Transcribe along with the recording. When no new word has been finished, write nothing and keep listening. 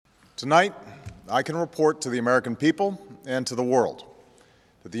Tonight, I can report to the American people and to the world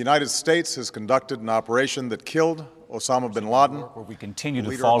that the United States has conducted an operation that killed Osama bin Laden. Where we continue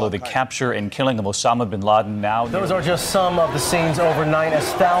to follow the capture and killing of Osama bin Laden now. Those are just some of the scenes overnight as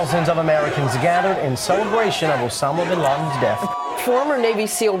thousands of Americans gathered in celebration of Osama bin Laden's death. Former Navy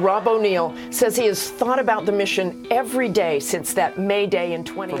SEAL Rob O'Neill says he has thought about the mission every day since that May Day in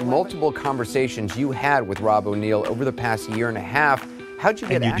 2011. Multiple conversations you had with Rob O'Neill over the past year and a half. How'd you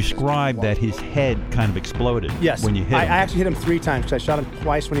get access? And you described that his head kind of exploded when you hit him. I actually hit him 3 times because I shot him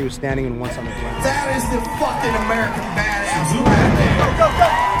twice when he was standing and once on the ground. That is the fucking American badass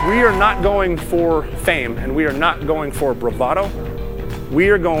right there. We are not going for fame and we are not going for bravado. We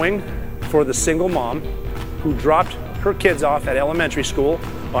are going for the single mom who dropped her kids off at elementary school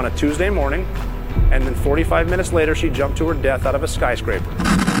on a Tuesday morning, and then 45 minutes later she jumped to her death out of a skyscraper.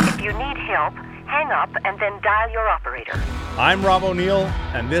 If you need help, hang up and then dial your operator. I'm Rob O'Neill,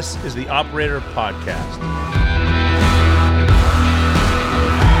 and this is the Operator Podcast.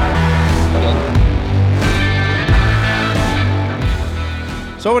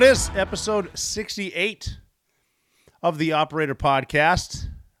 So it is episode 68 of the Operator Podcast.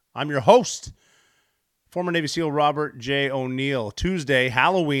 I'm your host, former Navy SEAL Robert J. O'Neill. Tuesday,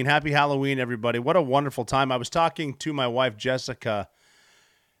 Halloween. Happy Halloween, everybody. What a wonderful time. I was talking to my wife, Jessica,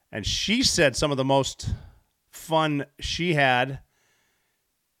 and she said some of the most fun she had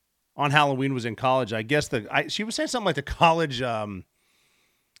on Halloween was in college. I guess she was saying something like the college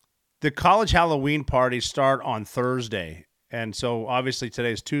Halloween parties start on Thursday. And so obviously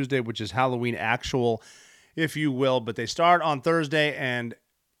today is Tuesday, which is Halloween actual, if you will. But they start on Thursday, and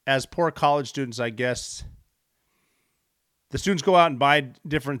as poor college students, I guess, the students go out and buy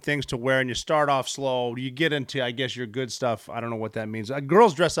different things to wear, and you start off slow. You get into, I guess, your good stuff. I don't know what that means.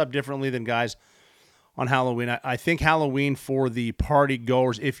 Girls dress up differently than guys on Halloween. I think Halloween for the party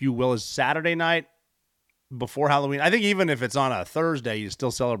goers, if you will, is Saturday night before Halloween. I think even if it's on a Thursday, you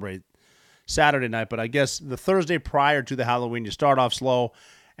still celebrate Saturday night. But I guess the Thursday prior to the Halloween, you start off slow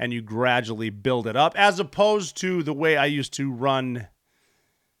and you gradually build it up, as opposed to the way I used to run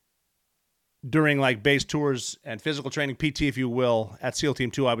during like base tours and physical training, PT, if you will, at SEAL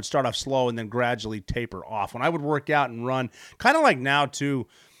Team 2. I would start off slow and then gradually taper off. When I would work out and run, kind of like now too,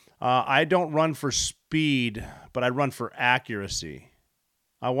 I don't run for speed, but I run for accuracy.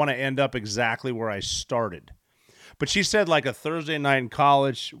 I want to end up exactly where I started. But she said like a Thursday night in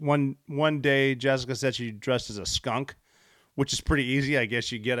college, one day Jessica said she dressed as a skunk, which is pretty easy. I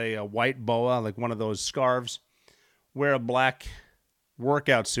guess you get a white boa, like one of those scarves, wear a black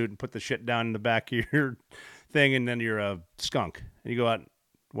workout suit and put the shit down in the back of your thing, and then you're a skunk. And you go out,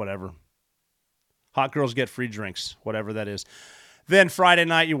 whatever. Hot girls get free drinks, whatever that is. Then Friday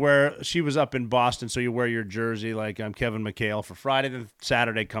night she was up in Boston, so you wear your jersey like I'm Kevin McHale for Friday. Then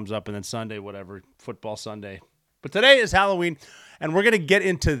Saturday comes up, and then Sunday, whatever, football Sunday. But today is Halloween, and we're going to get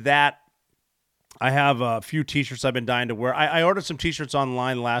into that. I have a few T-shirts I've been dying to wear. I ordered some T-shirts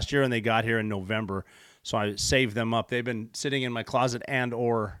online last year, and they got here in November, so I saved them up. They've been sitting in my closet and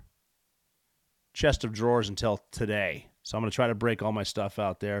or chest of drawers until today. So I'm going to try to break all my stuff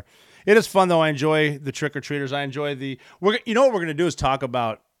out there. It is fun, though. I enjoy the trick-or-treaters. I enjoy you know what we're going to do is talk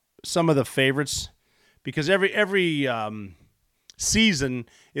about some of the favorites, because every season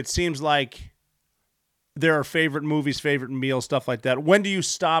it seems like there are favorite movies, favorite meals, stuff like that. When do you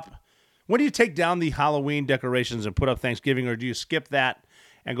stop? When do you take down the Halloween decorations and put up Thanksgiving, or do you skip that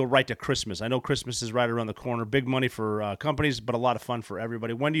and go right to Christmas? I know Christmas is right around the corner. Big money for companies, but a lot of fun for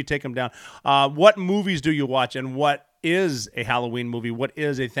everybody. When do you take them down? What movies do you watch, and what is a Halloween movie? What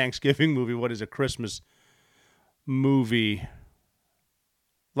is a Thanksgiving movie? What is a Christmas movie?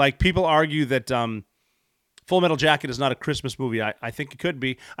 Like, people argue that Full Metal Jacket is not a Christmas movie. I think it could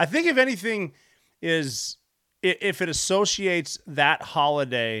be. I think if anything is, if it associates that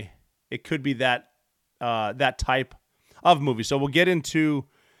holiday, it could be that type of movie. So we'll get into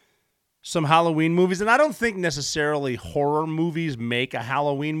some Halloween movies, and I don't think necessarily horror movies make a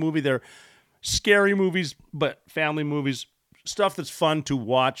Halloween movie. They're scary movies, but family movies, stuff that's fun to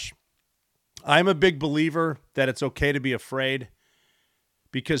watch. I'm a big believer that it's okay to be afraid,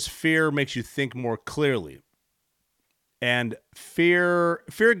 because fear makes you think more clearly, and fear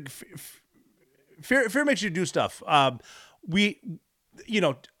makes you do stuff.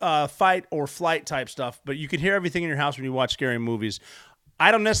 Fight or flight type stuff, but you can hear everything in your house when you watch scary movies. I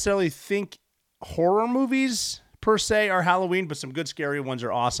don't necessarily think horror movies per se are Halloween, but some good scary ones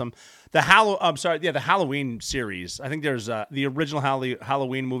are awesome. The Halloween series. I think there's the original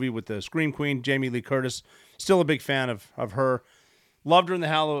Halloween movie with the Scream Queen, Jamie Lee Curtis. Still a big fan of her. Loved her in the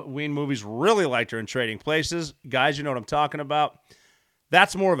Halloween movies. Really liked her in Trading Places. Guys, you know what I'm talking about.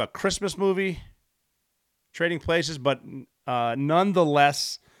 That's more of a Christmas movie, Trading Places, but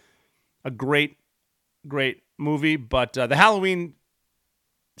nonetheless a great movie. But the Halloween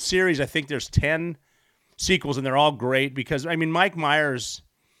series, I think there's 10 sequels, and they're all great because, I mean, Michael Myers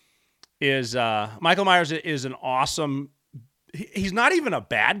is an awesome. He's not even a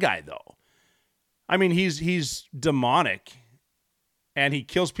bad guy though. I mean, he's demonic, and he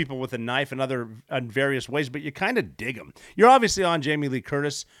kills people with a knife and various ways. But you kind of dig him. You're obviously on Jamie Lee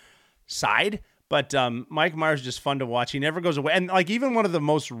Curtis' side, but Mike Myers is just fun to watch. He never goes away. And like even one of the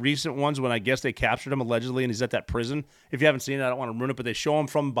most recent ones, when I guess they captured him allegedly, and he's at that prison. If you haven't seen it, I don't want to ruin it, but they show him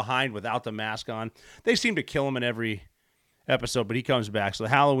from behind without the mask on. They seem to kill him in every episode, but he comes back. So the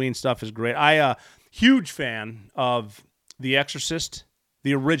Halloween stuff is great. I huge fan of The Exorcist,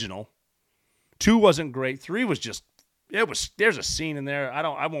 the original. 2 wasn't great. 3 was just there's a scene in there.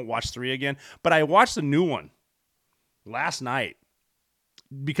 I won't watch 3 again, but I watched the new one last night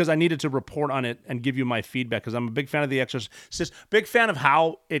because I needed to report on it and give you my feedback because I'm a big fan of The Exorcist. Big fan of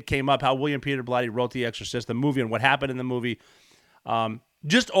how it came up, how William Peter Blatty wrote The Exorcist, the movie, and what happened in the movie.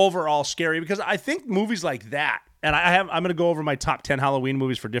 Just overall scary because I think movies like that, and I'm going to go over my top 10 Halloween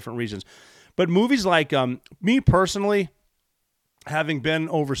movies for different reasons, but movies like me personally, having been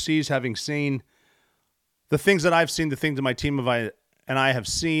overseas, having seen the things that I've seen, the things that my team and I have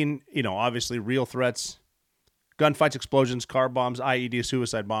seen, obviously real threats, gunfights, explosions, car bombs, IED,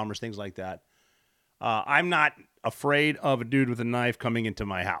 suicide bombers, things like that. I'm not afraid of a dude with a knife coming into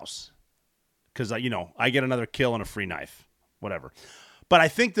my house because, I get another kill and a free knife, whatever. But I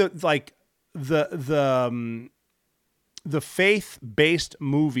think that like the faith-based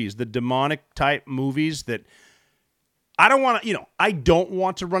movies, the demonic type movies that I don't want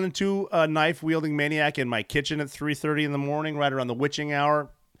to run into a knife-wielding maniac in my kitchen at 3:30 in the morning, right around the witching hour.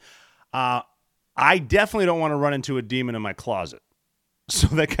 I definitely don't want to run into a demon in my closet. So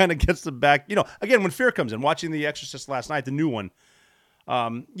that kind of gets the back, again, when fear comes in, watching The Exorcist last night, the new one,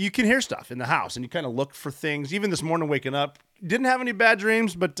 you can hear stuff in the house and you kind of look for things. Even this morning waking up, didn't have any bad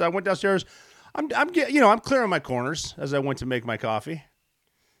dreams, but I went downstairs. I'm clearing my corners as I went to make my coffee.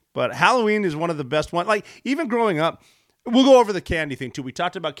 But Halloween is one of the best ones. Like even growing up, we'll go over the candy thing too. We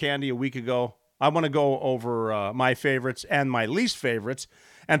talked about candy a week ago. I want to go over my favorites and my least favorites.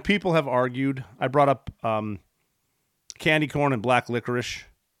 And people have argued. I brought up candy corn and black licorice.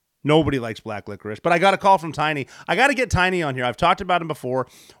 Nobody likes black licorice. But I got a call from Tiny. I got to get Tiny on here. I've talked about him before.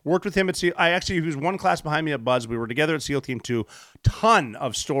 Worked with him at SEAL. He was one class behind me at Buzz. We were together at SEAL Team 2. Ton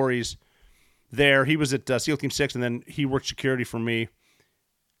of stories there. He was at SEAL Team 6, and then he worked security for me.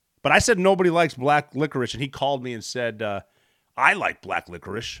 But I said nobody likes black licorice, and he called me and said, I like black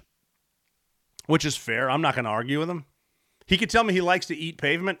licorice, which is fair. I'm not going to argue with him. He could tell me he likes to eat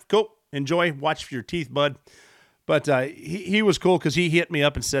pavement. Cool. Enjoy. Watch for your teeth, bud. But he was cool because he hit me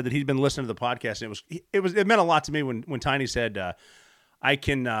up and said that he'd been listening to the podcast, and it meant a lot to me when Tiny said,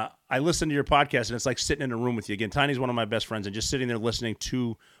 I listen to your podcast, and it's like sitting in a room with you again. Tiny's one of my best friends, and just sitting there listening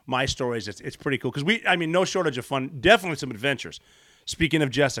to my stories, it's pretty cool because no shortage of fun, definitely some adventures. Speaking of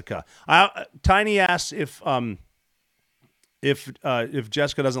Jessica, Tiny asked if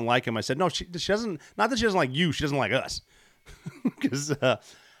Jessica doesn't like him. I said no, she doesn't. Not that she doesn't like you, she doesn't like us. Because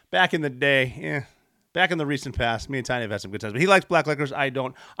back in the day, back in the recent past, me and Tiny have had some good times. But he likes black licorice. I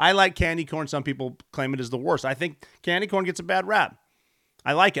don't. I like candy corn. Some people claim it is the worst. I think candy corn gets a bad rap.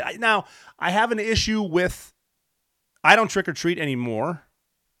 I like it. Now I have an issue with. I don't trick or treat anymore,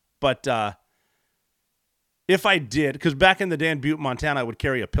 but. If I did, because back in the day in Butte, Montana, I would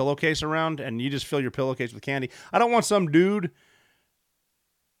carry a pillowcase around, and you just fill your pillowcase with candy. I don't want some dude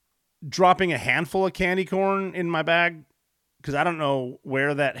dropping a handful of candy corn in my bag, because I don't know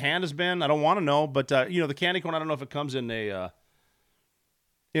where that hand has been. I don't want to know, but the candy corn, I don't know if it comes in one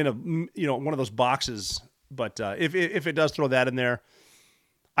of those boxes. But if it does, throw that in there.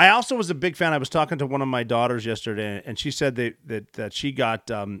 I also was a big fan. I was talking to one of my daughters yesterday, and she said that she got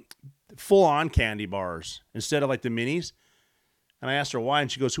full-on candy bars instead of like the minis. And I asked her why, and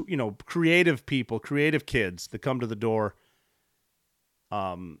she goes, creative people, creative kids that come to the door,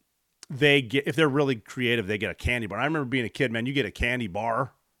 if they're really creative, they get a candy bar. I remember being a kid, man, you get a candy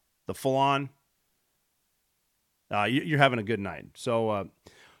bar, the full-on, you're having a good night. So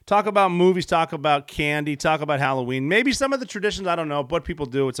talk about movies, talk about candy, talk about Halloween, maybe some of the traditions, I don't know, what people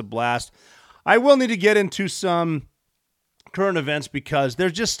do, it's a blast. I will need to get into some current events because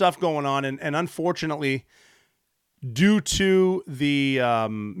there's just stuff going on, and unfortunately, due to the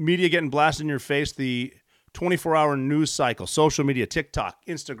media getting blasted in your face, the 24-hour news cycle, social media, TikTok,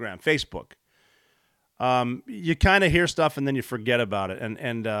 Instagram, Facebook, you kind of hear stuff and then you forget about it,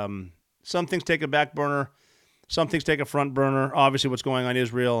 and some things take a back burner. Some things take a front burner. Obviously, what's going on in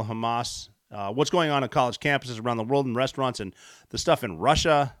Israel, Hamas, what's going on college campuses around the world and restaurants, and the stuff in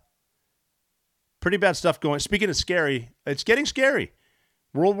Russia. Pretty bad stuff going. Speaking of scary, it's getting scary.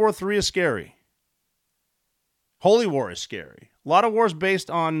 World War III is scary. Holy War is scary. A lot of wars based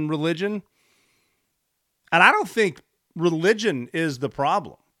on religion. And I don't think religion is the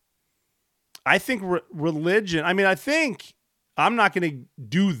problem. I think religion, I'm not going to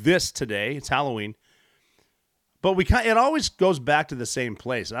do this today. It's Halloween. But it always goes back to the same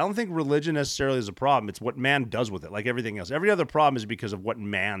place. I don't think religion necessarily is a problem. It's what man does with it, like everything else. Every other problem is because of what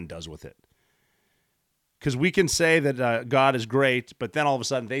man does with it. Because we can say that God is great, but then all of a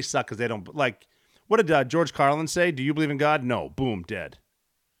sudden they suck because they don't. Like, what did George Carlin say? Do you believe in God? No. Boom, dead.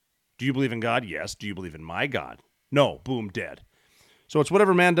 Do you believe in God? Yes. Do you believe in my God? No. Boom, dead. So it's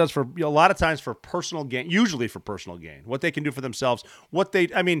whatever man does for, a lot of times for personal gain, usually for personal gain, what they can do for themselves,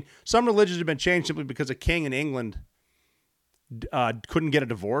 some religions have been changed simply because a king in England couldn't get a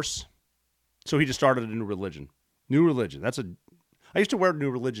divorce. So he just started a new religion. New religion. I used to wear new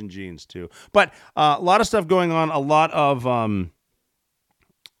religion jeans too. But a lot of stuff going on, a lot of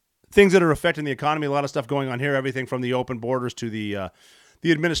things that are affecting the economy, a lot of stuff going on here, everything from the open borders to the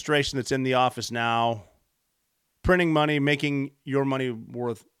administration that's in the office now. Printing money, making your money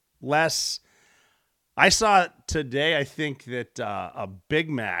worth less. I saw today, I think, that a Big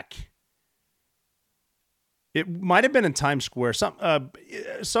Mac, it might have been in Times Square,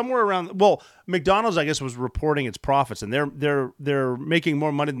 somewhere around. Well, McDonald's, I guess, was reporting its profits, and they're making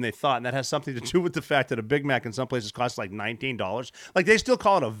more money than they thought, and that has something to do with the fact that a Big Mac in some places costs like $19. Like they still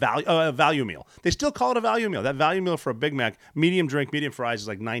call it a value meal. They still call it a value meal. That value meal for a Big Mac, medium drink, medium fries, is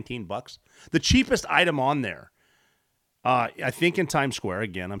like $19. The cheapest item on there. I think in Times Square,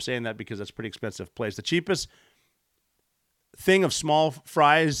 again, I'm saying that because that's a pretty expensive place. The cheapest thing of small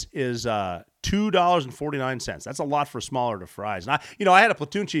fries is $2.49. That's a lot for smaller to fries. And I had a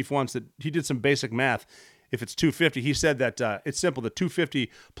platoon chief once that he did some basic math. If it's $2.50, he said that it's simple. The $2.50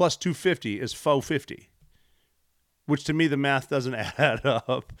 plus $2.50 is $4.50, which to me the math doesn't add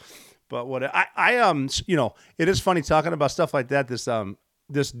up. But what it is funny talking about stuff like that.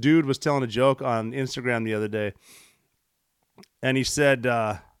 This dude was telling a joke on Instagram the other day. And he said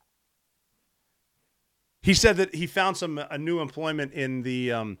that he found a new employment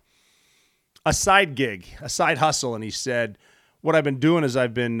in a side gig, a side hustle. And he said, what I've been doing is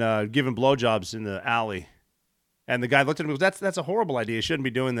I've been giving blowjobs in the alley. And the guy looked at him and goes, that's a horrible idea. You shouldn't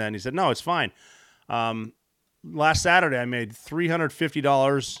be doing that. And he said, no, it's fine. Last Saturday, I made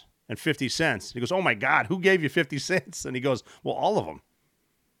 $350.50. He goes, oh my God, who gave you 50 cents? And he goes, well, all of them.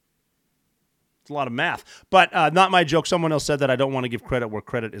 It's a lot of math, but not my joke. Someone else said that I don't want to give credit where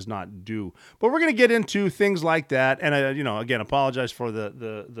credit is not due. But we're going to get into things like that. And I, again, apologize for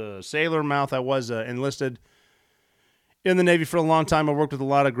the sailor mouth. I was enlisted in the Navy for a long time. I worked with a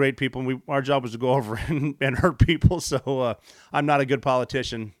lot of great people, and our job was to go over and hurt people. So I'm not a good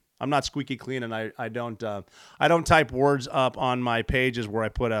politician. I'm not squeaky clean, and I don't type words up on my pages where I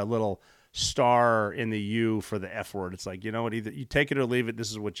put a little star in the U for the F word. It's like, you know what? Either you take it or leave it. This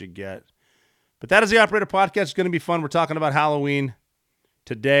is what you get. But that is the Operator Podcast. It's going to be fun. We're talking about Halloween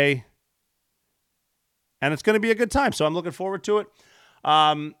today, and it's going to be a good time, so I'm looking forward to it.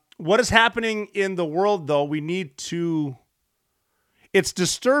 What is happening in the world, though, it's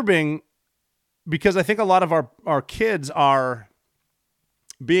disturbing because I think a lot of our kids are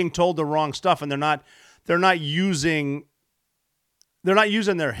being told the wrong stuff, and they're not using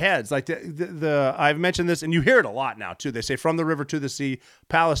their heads. Like I've mentioned this, and you hear it a lot now too. They say, from the river to the sea,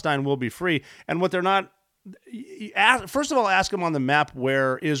 Palestine will be free. And what they're not, first of all, ask them on the map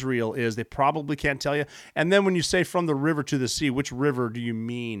where Israel is. They probably can't tell you. And then when you say from the river to the sea, which river do you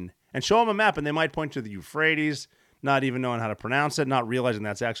mean? And show them a map, and they might point to the Euphrates, not even knowing how to pronounce it, not realizing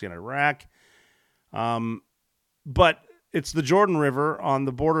that's actually in Iraq. But it's the Jordan River on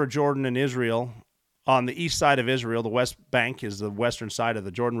the border of Jordan and Israel. On the east side of Israel, the West Bank is the western side of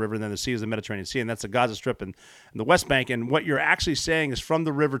the Jordan River, and then the sea is the Mediterranean Sea, and that's the Gaza Strip and the West Bank. And what you're actually saying is from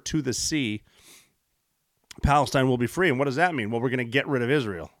the river to the sea, Palestine will be free. And what does that mean? Well, we're going to get rid of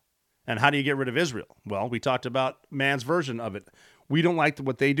Israel. And how do you get rid of Israel? Well, we talked about man's version of it. We don't like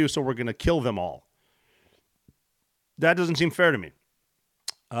what they do, so we're going to kill them all. That doesn't seem fair to me.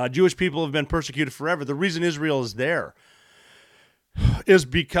 Jewish people have been persecuted forever. The reason Israel is there is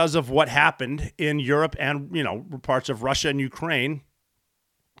because of what happened in Europe and, parts of Russia and Ukraine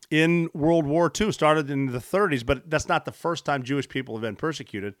in World War II. Started in the 30s, but that's not the first time Jewish people have been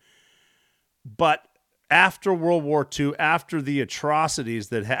persecuted. But after World War II, after the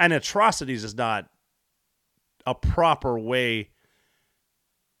atrocities and atrocities is not a proper way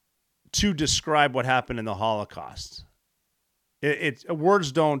to describe what happened in the Holocaust.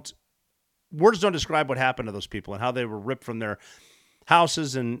 Words don't describe what happened to those people and how they were ripped from their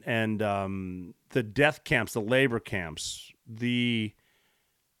houses and the death camps, the labor camps, the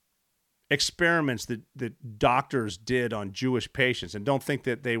experiments that doctors did on Jewish patients. And don't think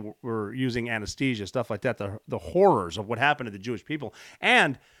that they were using anesthesia, stuff like that, the horrors of what happened to the Jewish people.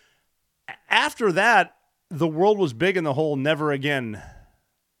 And after that, the world was big in the whole never again,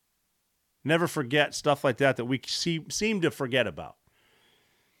 never forget, stuff like that we seem to forget about.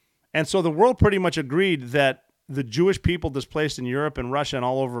 And so the world pretty much agreed that the Jewish people displaced in Europe and Russia and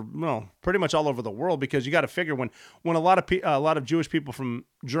all over, pretty much all over the world, because you got to figure when a lot of Jewish people from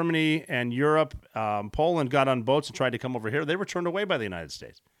Germany and Europe, Poland got on boats and tried to come over here, they were turned away by the United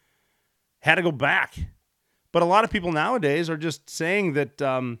States. Had to go back. But a lot of people nowadays are just saying that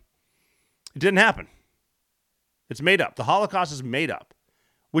it didn't happen. It's made up. The Holocaust is made up,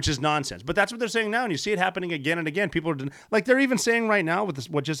 which is nonsense. But that's what they're saying now, and you see it happening again and again. People are like, they're even saying right now with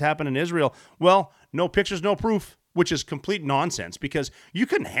what just happened in Israel, well, no pictures, no proof, which is complete nonsense because you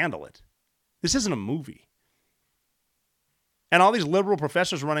couldn't handle it. This isn't a movie. And all these liberal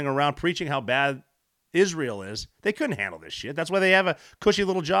professors running around preaching how bad Israel is, they couldn't handle this shit. That's why they have a cushy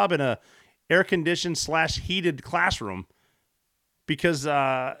little job in a air-conditioned / heated classroom. Because,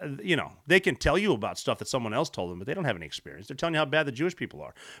 they can tell you about stuff that someone else told them, but they don't have any experience. They're telling you how bad the Jewish people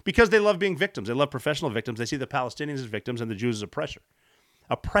are. Because they love being victims. They love professional victims. They see the Palestinians as victims and the Jews as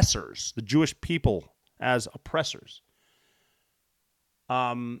oppressors. The Jewish people as oppressors. But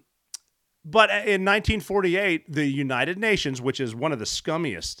in 1948, the United Nations, which is one of the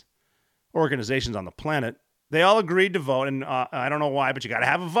scummiest organizations on the planet, they all agreed to vote. And I don't know why, but you got to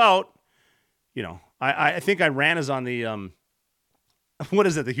have a vote. I think Iran is on the... what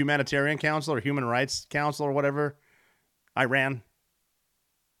is it, the Humanitarian Council or Human Rights Council or whatever? Iran.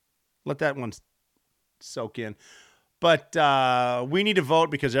 Let that one soak in. But we need to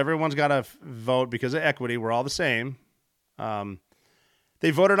vote because everyone's got to vote because of equity. We're all the same. They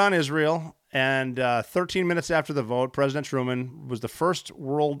voted on Israel, and 13 minutes after the vote, President Truman was the first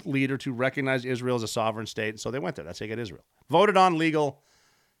world leader to recognize Israel as a sovereign state. So they went there. That's how you get Israel. Voted on, legal.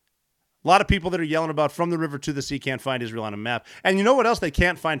 A lot of people that are yelling about from the river to the sea can't find Israel on a map. And you know what else? They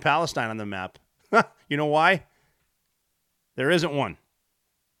can't find Palestine on the map. You know why? There isn't one.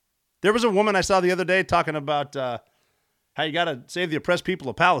 There was a woman I saw the other day talking about how you got to save the oppressed people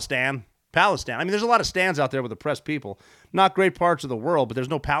of Palestine. I mean, there's a lot of stands out there with oppressed people. Not great parts of the world, but there's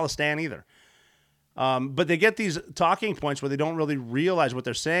no Palestine either. But they get these talking points where they don't really realize what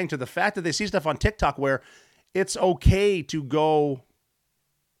they're saying, to the fact that they see stuff on TikTok where it's okay to go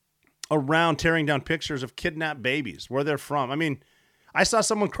around tearing down pictures of kidnapped babies, where they're from. I mean, I saw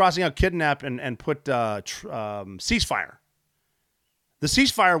someone crossing out kidnap and put ceasefire. The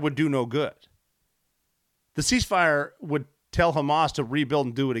ceasefire would do no good. The ceasefire would tell Hamas to rebuild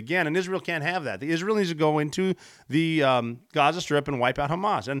and do it again, and Israel can't have that. The Israel needs to go into the Gaza Strip and wipe out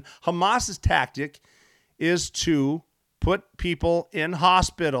Hamas. And Hamas's tactic is to put people in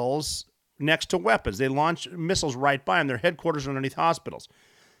hospitals next to weapons. They launch missiles right by them. Their headquarters are underneath hospitals.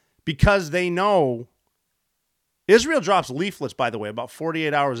 Because they know Israel drops leaflets, by the way, about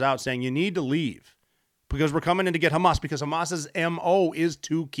 48 hours out saying you need to leave because we're coming in to get Hamas, because Hamas's MO is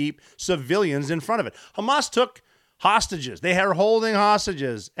to keep civilians in front of it. Hamas took hostages. They are holding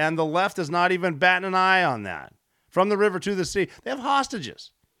hostages, and the left is not even batting an eye on that. From the river to the sea, they have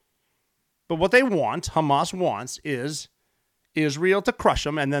hostages. But what they want, Hamas wants, is Israel to crush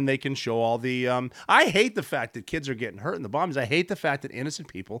them, and then they can show all the... I hate the fact that kids are getting hurt in the bombs. I hate the fact that innocent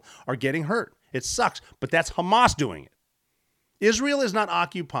people are getting hurt. It sucks, but that's Hamas doing it. Israel is not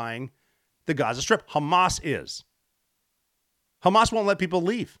occupying the Gaza Strip. Hamas is. Hamas won't let people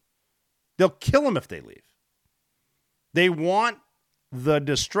leave. They'll kill them if they leave. They want the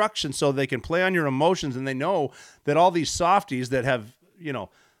destruction so they can play on your emotions, and they know that all these softies that have,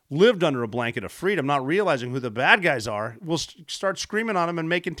 lived under a blanket of freedom, not realizing who the bad guys are, will start screaming on them and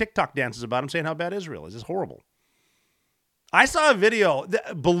making TikTok dances about them, saying how bad Israel is. It's horrible. I saw a video,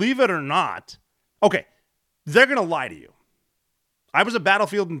 believe it or not. Okay, they're going to lie to you. I was a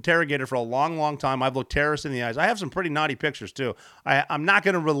battlefield interrogator for a long, long time. I've looked terrorists in the eyes. I have some pretty naughty pictures, too. I'm not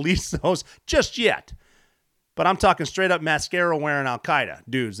going to release those just yet. But I'm talking straight up mascara-wearing Al-Qaeda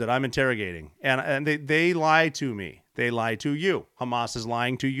dudes that I'm interrogating. And they lie to me. They lie to you. Hamas is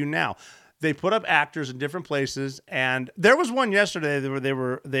lying to you now. They put up actors in different places, and there was one yesterday where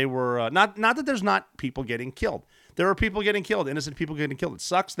they were not that there's not people getting killed. There are people getting killed, innocent people getting killed. It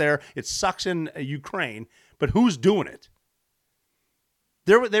sucks there. It sucks in Ukraine. But who's doing it?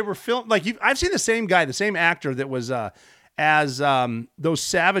 They were filmed like I've seen the same guy, the same actor that was as those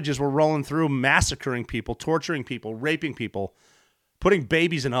savages were rolling through, massacring people, torturing people, raping people, putting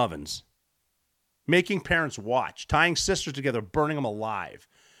babies in ovens, making parents watch, tying sisters together, burning them alive.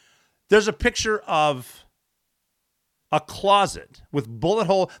 There's a picture of a closet with bullet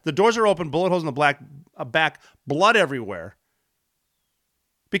hole. The doors are open, bullet holes in the back, blood everywhere.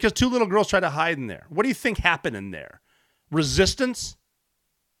 Because 2 little girls tried to hide in there. What do you think happened in there? Resistance?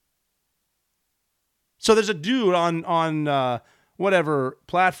 So there's a dude on whatever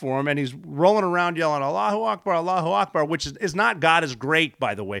platform, and he's rolling around yelling, Allahu Akbar, which is not God is great,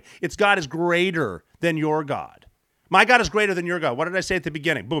 by the way. It's God is greater than your God. My God is greater than your God. What did I say at the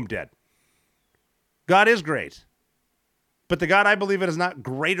beginning? Boom, dead. God is great. But the God I believe in is not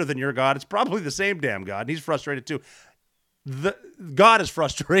greater than your God. It's probably the same damn God, and he's frustrated too. God is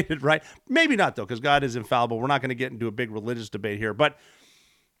frustrated, right? Maybe not, though, because God is infallible. We're not going to get into a big religious debate here. But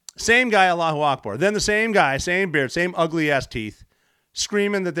same guy, Allahu Akbar. Then the same guy, same beard, same ugly-ass teeth,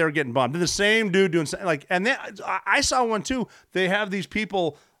 screaming that they were getting bombed. Then the same dude doing like, and then I saw one too. They have these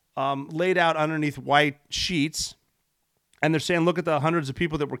people laid out underneath white sheets, and they're saying, look at the hundreds of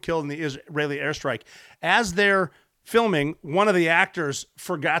people that were killed in the Israeli airstrike. As they're filming, one of the actors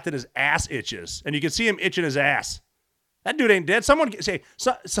forgot that his ass itches, and you can see him itching his ass. That dude ain't dead. Someone give him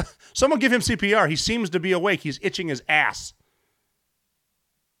CPR. He seems to be awake. He's itching his ass.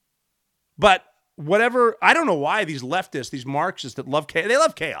 But whatever, I don't know why these leftists, these Marxists that love chaos, they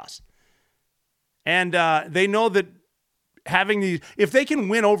love chaos. And they know that having these, if they can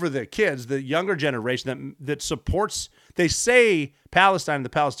win over the kids, the younger generation that supports, they say Palestine and the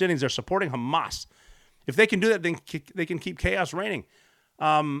Palestinians, they're supporting Hamas. If they can do that, then they can keep chaos reigning.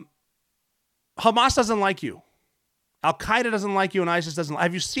 Hamas doesn't like you. Al-Qaeda doesn't like you, and ISIS doesn't.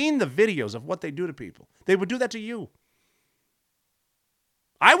 Have you seen the videos of what they do to people? They would do that to you.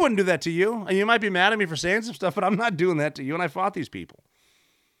 I wouldn't do that to you. And you might be mad at me for saying some stuff, but I'm not doing that to you, and I fought these people.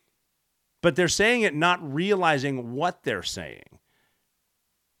 But they're saying it not realizing what they're saying.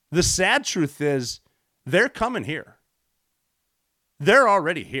 The sad truth is they're coming here. They're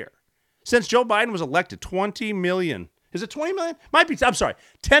already here. Since Joe Biden was elected, 20 million. Is it 20 million? Might be. I'm sorry,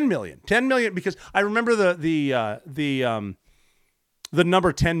 10 million. 10 million because I remember the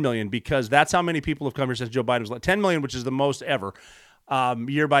number 10 million because that's how many people have come here since Joe Biden was elected. 10 million, which is the most ever,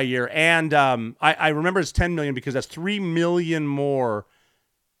 year by year. And I remember it's 10 million because that's 3 million more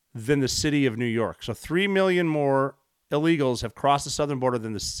than the city of New York. So 3 million more illegals have crossed the southern border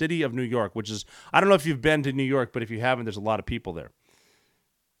than the city of New York, which is, I don't know if you've been to New York, but if you haven't, there's a lot of people there.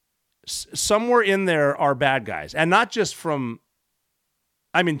 Somewhere in there are bad guys, and not just from,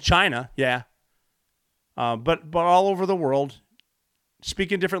 China, yeah, but all over the world,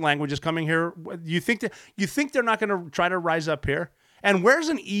 speaking different languages, coming here. You think they're not going to try to rise up here? And where's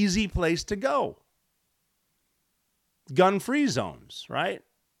an easy place to go? Gun-free zones, right?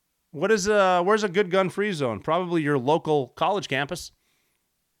 Where's a good gun-free zone? Probably your local college campus,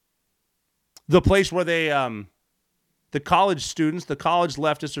 the place where they the college students, the college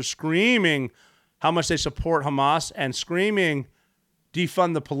leftists are screaming how much they support Hamas and screaming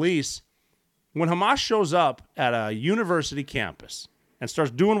defund the police. When Hamas shows up at a university campus and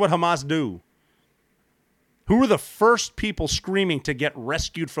starts doing what Hamas do, who are the first people screaming to get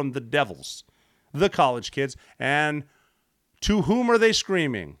rescued from the devils? The college kids. And to whom are they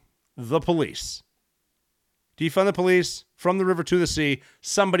screaming? The police. Defund the police, from the river to the sea.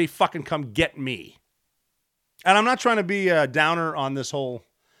 Somebody fucking come get me. And I'm not trying to be a downer on this whole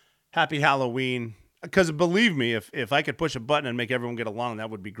happy Halloween, because believe me, if I could push a button and make everyone get along, that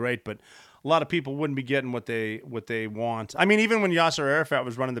would be great. But a lot of people wouldn't be getting what they want. Even when Yasser Arafat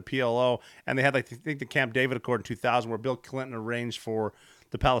was running the PLO, and they had, I think, the Camp David Accord in 2000, where Bill Clinton arranged for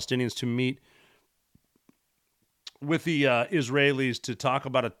the Palestinians to meet with the Israelis to talk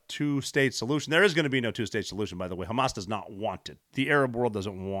about a two-state solution. There is going to be no two-state solution, by the way. Hamas does not want it. The Arab world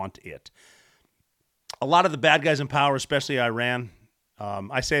doesn't want it. A lot of the bad guys in power, especially Iran,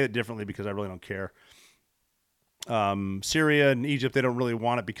 I say it differently because I really don't care. Syria and Egypt, they don't really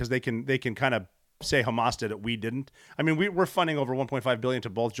want it because they can kind of say Hamas did it, we didn't. We're funding over $1.5 billion to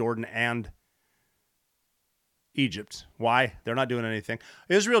both Jordan and Egypt. Why? They're not doing anything.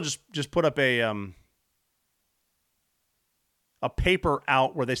 Israel just put up a paper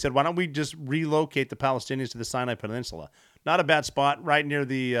out where they said, why don't we just relocate the Palestinians to the Sinai Peninsula? Not a bad spot, right near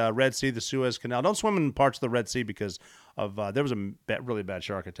the Red Sea, the Suez Canal. Don't swim in parts of the Red Sea because of there was a really bad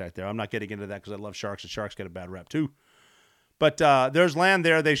shark attack there. I'm not getting into that because I love sharks, and sharks get a bad rep too. But there's land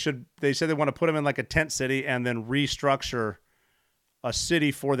there. They said they want to put them in like a tent city and then restructure a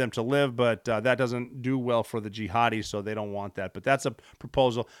city for them to live, but that doesn't do well for the jihadis, so they don't want that. But that's a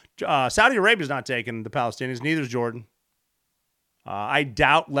proposal. Saudi Arabia's not taking the Palestinians, neither is Jordan. I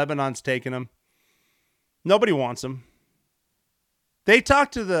doubt Lebanon's taking them. Nobody wants them. They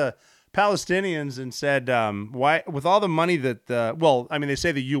talked to the Palestinians and said, why, with all the money that, they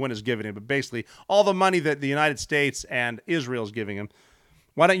say the UN is giving him, but basically all the money that the United States and Israel is giving him,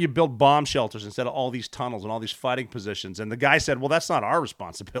 why don't you build bomb shelters instead of all these tunnels and all these fighting positions? And the guy said, well, that's not our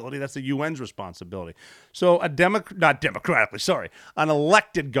responsibility. That's the UN's responsibility. So an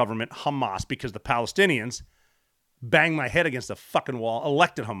elected government, Hamas, because the Palestinians bang my head against the fucking wall,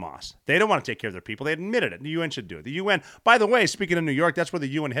 elected Hamas. They don't want to take care of their people. They admitted it. The UN should do it. The UN, by the way, speaking of New York, that's where the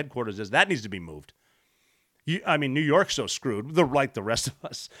UN headquarters is. That needs to be moved. New York's so screwed, like the rest of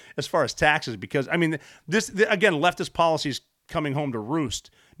us, as far as taxes, because, again, leftist policies coming home to roost.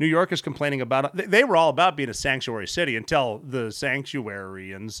 New York is complaining about it. They were all about being a sanctuary city until the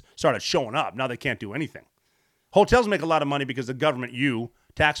sanctuarians started showing up. Now they can't do anything. Hotels make a lot of money because the government,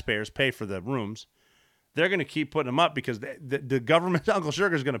 taxpayers, pay for the rooms. They're going to keep putting them up because the government, Uncle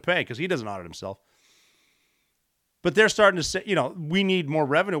Sugar, is going to pay because he doesn't audit himself. But they're starting to say, we need more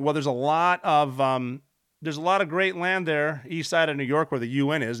revenue. Well, there's a lot of great land there, east side of New York, where the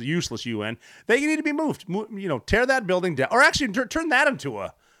UN is, the useless UN. They need to be moved. Tear that building down, or actually turn that into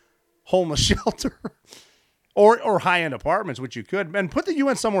a homeless shelter, or high-end apartments, which you could, and put the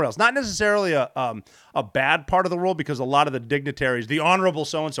UN somewhere else. Not necessarily a bad part of the world, because a lot of the dignitaries, the honorable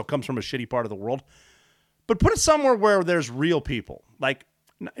so-and-so, comes from a shitty part of the world. But put it somewhere where there's real people. Like,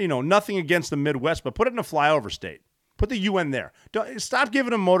 nothing against the Midwest, but put it in a flyover state. Put the UN there. Stop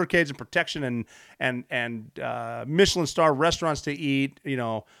giving them motorcades and protection and Michelin star restaurants to eat.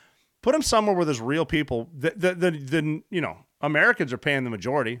 Put them somewhere where there's real people. Americans are paying the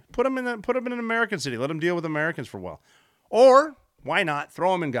majority. Put them in an American city. Let them deal with Americans for a while. Or why not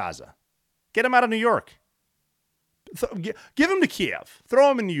throw them in Gaza? Get them out of New York. Give them to Kiev. Throw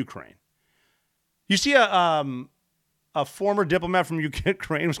them in Ukraine. You see a former diplomat from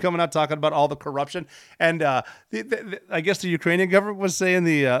Ukraine was coming out talking about all the corruption. And I guess the Ukrainian government was saying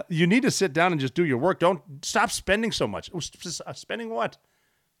you need to sit down and just do your work. Don't stop spending so much. Spending what?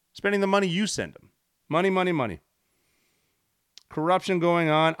 Spending the money you send them. Money, money, money. Corruption going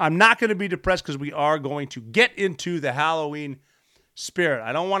on. I'm not going to be depressed because we are going to get into the Halloween spirit.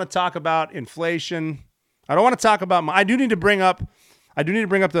 I don't want to talk about inflation. I don't want to talk about I do need to bring up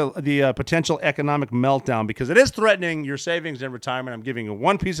the potential economic meltdown, because it is threatening your savings and retirement. I'm giving you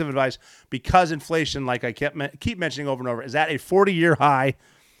one piece of advice, because inflation, like I keep mentioning over and over, is at a 40-year high,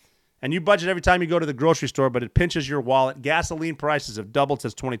 and you budget every time you go to the grocery store, but it pinches your wallet. Gasoline prices have doubled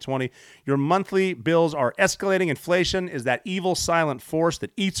since 2020. Your monthly bills are escalating. Inflation is that evil silent force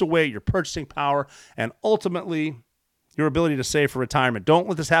that eats away at your purchasing power and ultimately your ability to save for retirement. Don't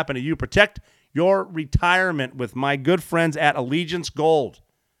let this happen to you. Protect your retirement with my good friends at Allegiance Gold.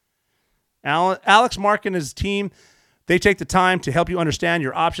 Alex Mark and his team, they take the time to help you understand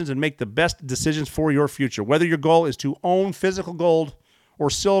your options and make the best decisions for your future. Whether your goal is to own physical gold or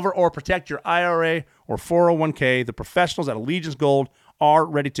silver, or protect your IRA or 401k, the professionals at Allegiance Gold are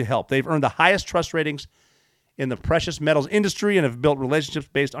ready to help. They've earned the highest trust ratings in the precious metals industry and have built relationships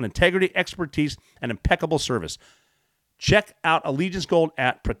based on integrity, expertise, and impeccable service. Check out Allegiance Gold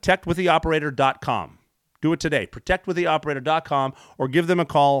at protectwiththeoperator.com. Do it today, protectwiththeoperator.com, or give them a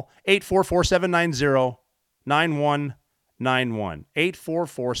call, 844-790-9191.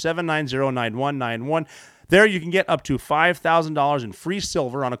 844-790-9191. There you can get up to $5,000 in free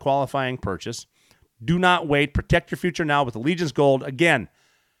silver on a qualifying purchase. Do not wait. Protect your future now with Allegiance Gold. Again,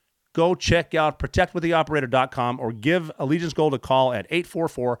 go check out protectwiththeoperator.com or give Allegiance Gold a call at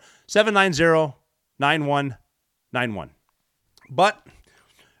 844-790-9191. But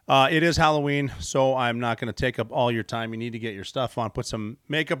it is Halloween, so I'm not going to take up all your time. You need to get your stuff on, put some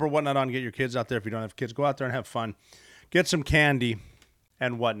makeup or whatnot on, get your kids out there. If you don't have kids, go out there and have fun. Get some candy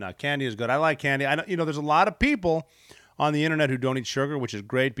and whatnot. Candy is good. I like candy. I know, there's a lot of people on the internet who don't eat sugar, which is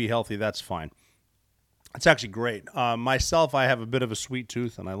great. Be healthy. That's fine. It's actually great. Myself, I have a bit of a sweet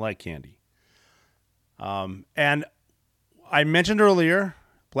tooth, and I like candy. And I mentioned earlier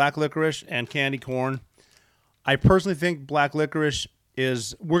black licorice and candy corn. I personally think black licorice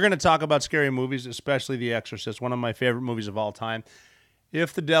we're going to talk about scary movies, especially The Exorcist, one of my favorite movies of all time.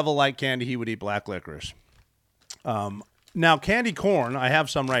 If the devil liked candy, he would eat black licorice. Now, candy corn, I have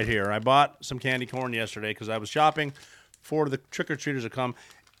some right here. I bought some candy corn yesterday because I was shopping for the trick-or-treaters to come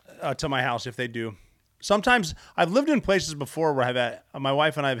to my house if they do. Sometimes I've lived in places before where my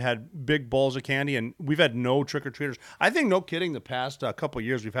wife and I have had big bowls of candy, and we've had no trick-or-treaters. I think, no kidding, the past couple of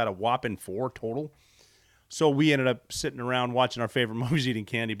years we've had a whopping 4 total. So we ended up sitting around watching our favorite movies, eating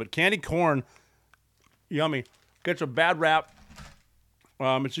candy. But candy corn, yummy. Gets a bad rap.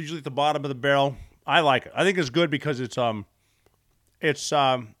 It's usually at the bottom of the barrel. I like it. I think it's good because it's It's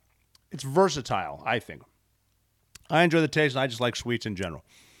versatile, I think. I enjoy the taste, and I just like sweets in general.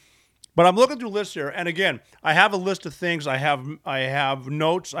 But I'm looking through lists here, and again, I have a list of things. I have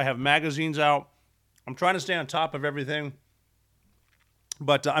notes. I have magazines out. I'm trying to stay on top of everything,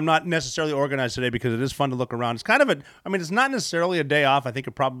 but I'm not necessarily organized today because it is fun to look around. It's kind of it's not necessarily a day off. I think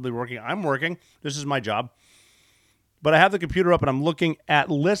you're probably working. I'm working. This is my job. But I have the computer up, and I'm looking at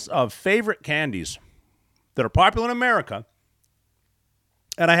lists of favorite candies that are popular in America.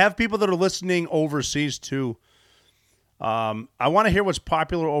 And I have people that are listening overseas, too. I want to hear what's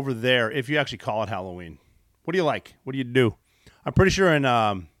popular over there if you actually call it Halloween. What do you like? What do you do? I'm pretty sure in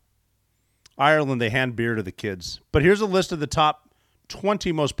Ireland they hand beer to the kids. But here's a list of the top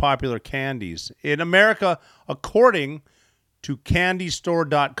 20 most popular candies in America according to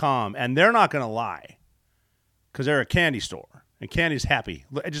candystore.com. And they're not going to lie because they're a candy store. And candy's happy.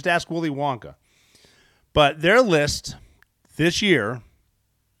 Just ask Willy Wonka. But their list this year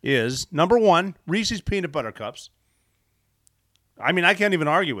is number 1, Reese's Peanut Butter Cups. I mean, I can't even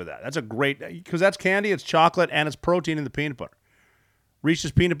argue with that. That's a great, because that's candy, it's chocolate, and it's protein in the peanut butter.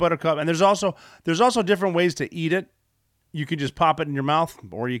 Reese's Peanut Butter Cup. And there's also different ways to eat it. You can just pop it in your mouth,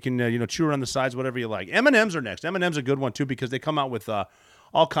 or you can chew around the sides, whatever you like. M&M's are next. M&M's a good one, too, because they come out with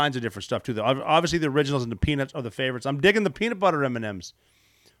all kinds of different stuff, too. Obviously, the originals and the peanuts are the favorites. I'm digging the peanut butter M&M's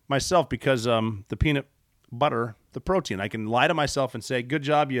myself because the peanut butter, the protein. I can lie to myself and say, good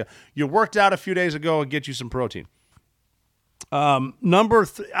job, you worked out a few days ago and get you some protein. Number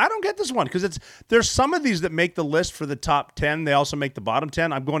 3, I don't get this one because there's some of these that make the list for the top 10. They also make the bottom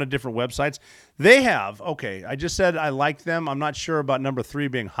 10. I'm going to different websites. They have, I just said I like them. I'm not sure about number 3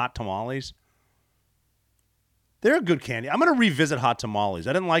 being hot tamales. They're a good candy. I'm going to revisit hot tamales.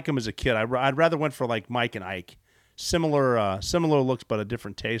 I didn't like them as a kid. I'd rather went for like Mike and Ike. Similar looks, but a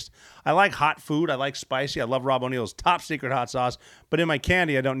different taste. I like hot food. I like spicy. I love Rob O'Neill's top secret hot sauce. But in my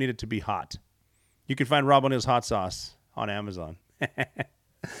candy, I don't need it to be hot. You can find Rob O'Neill's hot sauce on Amazon.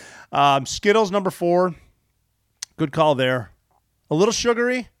 Skittles, number 4. Good call there. A little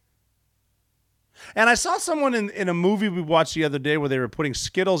sugary. And I saw someone in a movie we watched the other day where they were putting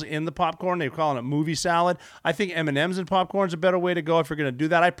Skittles in the popcorn. They were calling it movie salad. I think M&M's and popcorn is a better way to go if you're going to do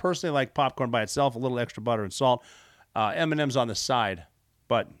that. I personally like popcorn by itself, a little extra butter and salt. M&M's on the side,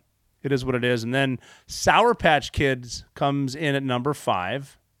 but it is what it is. And then Sour Patch Kids comes in at number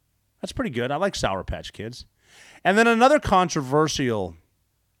 5. That's pretty good. I like Sour Patch Kids. And then another controversial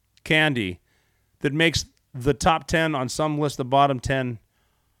candy that makes the top 10 on some list, the bottom 10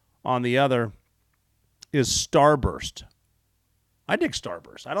 on the other, is Starburst. I dig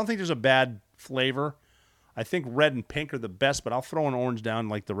Starburst. I don't think there's a bad flavor. I think red and pink are the best, but I'll throw an orange down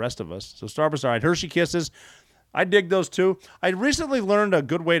like the rest of us. So Starburst, all right. Hershey Kisses, I dig those too. I recently learned a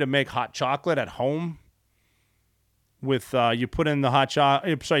good way to make hot chocolate at home. With you put in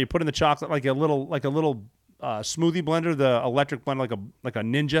the you put in the chocolate like a little smoothie blender, the electric blender, like a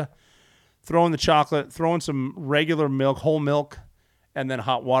Ninja. Throw in the chocolate, throw in some regular milk, whole milk, and then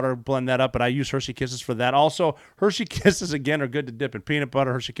hot water, blend that up. But I use Hershey Kisses for that. Also, Hershey Kisses, again, are good to dip in peanut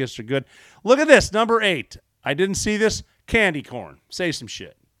butter. Hershey Kisses are good. Look at this, number 8. I didn't see this. Candy corn. Say some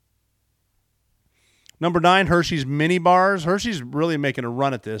shit. Number 9, Hershey's Mini Bars. Hershey's really making a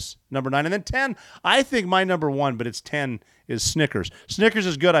run at this. Number 9. And then 10, I think my number 1, but it's 10, is Snickers. Snickers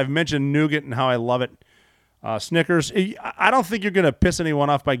is good. I've mentioned nougat and how I love it. Snickers. I don't think you're going to piss anyone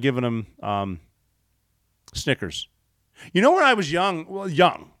off by giving them Snickers. You know when I was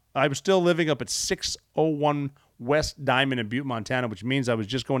young, I was still living up at 601 West Diamond in Butte, Montana, which means I was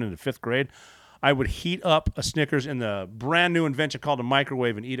just going into 5th grade. I would heat up a Snickers in the brand new invention called a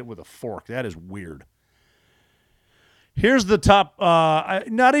microwave and eat it with a fork. That is weird. Here's the top,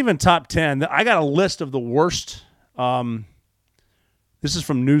 not even top 10. I got a list of the worst. This is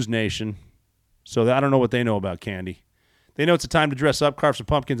from News Nation. So I don't know what they know about candy. They know it's a time to dress up, carve some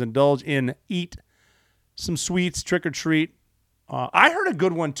pumpkins, indulge in, eat some sweets, trick or treat. I heard a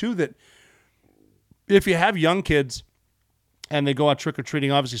good one, too, that if you have young kids and they go out trick or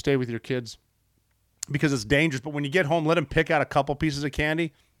treating, obviously stay with your kids because it's dangerous. But when you get home, let them pick out a couple pieces of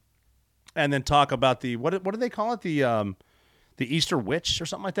candy and then talk about the, what do they call it? The Easter witch or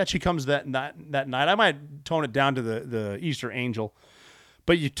something like that. She comes that night. I might tone it down to the Easter angel.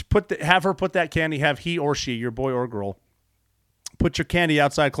 But you have her put that candy, have he or she, your boy or girl, put your candy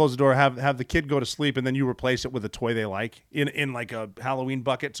outside, close the door, have the kid go to sleep, and then you replace it with a toy they like in like a Halloween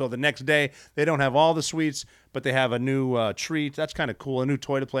bucket. So the next day, they don't have all the sweets, but they have a new treat. That's kind of cool, a new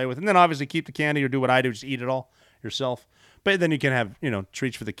toy to play with. And then obviously keep the candy or do what I do, just eat it all yourself. But then you can have,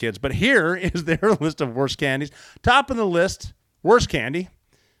 treats for the kids. But here is their list of worst candies. Top of the list, worst candy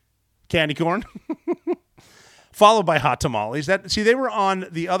corn. followed by hot tamales. They were on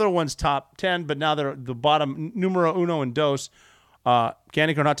the other one's top 10, but now they're the bottom, numero uno and dos.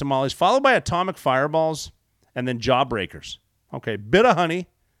 Candy corn hot tamales, followed by atomic fireballs, and then jawbreakers. Okay, bit of honey.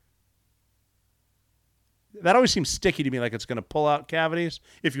 That always seems sticky to me, like it's going to pull out cavities,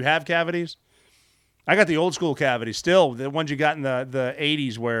 if you have cavities. I got the old school cavities still, the ones you got in the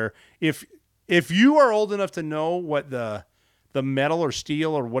 80s, where if you are old enough to know what the metal or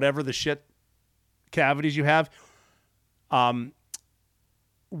steel or whatever the shit cavities you have,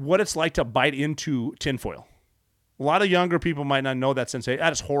 what it's like to bite into tinfoil. A lot of younger people might not know that sensation.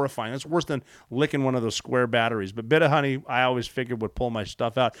 That is horrifying. That's worse than licking one of those square batteries. But bit of honey, I always figured would pull my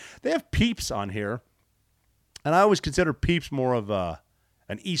stuff out. They have Peeps on here, and I always consider Peeps more of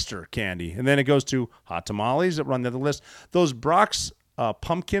an Easter candy. And then it goes to hot tamales that run the other list. Those Brock's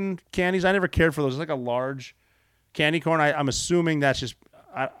pumpkin candies, I never cared for those. It's like a large candy corn. I'm assuming that's just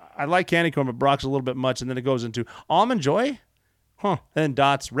I like candy corn, but Brock's a little bit much. And then it goes into Almond Joy, and then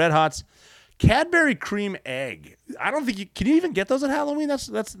Dots, Red Hots, Cadbury cream egg. I don't think can you even get those at Halloween? That's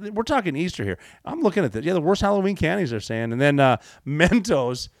we're talking Easter here. I'm looking at this. Yeah, the worst Halloween candies they're saying. And then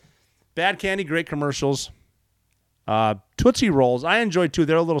Mentos, bad candy, great commercials. Tootsie Rolls, I enjoy too.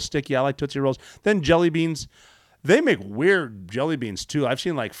 They're a little sticky. I like Tootsie Rolls. Then jelly beans. They make weird jelly beans too. I've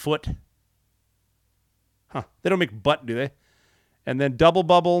seen like foot. They don't make butt, do they? And then Double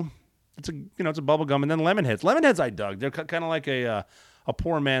Bubble. It's a bubble gum. And then Lemonheads. Lemonheads I dug. They're kind of like a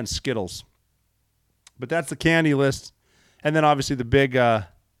poor man's Skittles. But that's the candy list. And then obviously the big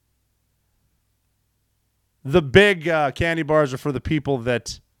candy bars are for the people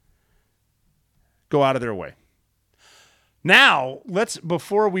that go out of their way. Now,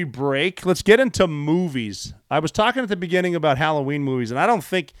 before we break, let's get into movies. I was talking at the beginning about Halloween movies, and I don't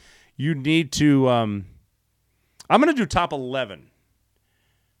think you need to I'm going to do top 11.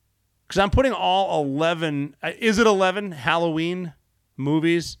 Because I'm putting all 11, is it 11 Halloween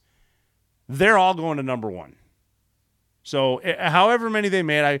movies? They're all going to number one. So however many they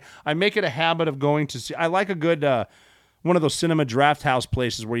made, I make it a habit of going to see. I like a good one of those cinema draft house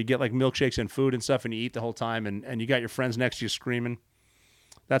places where you get like milkshakes and food and stuff and you eat the whole time and you got your friends next to you screaming.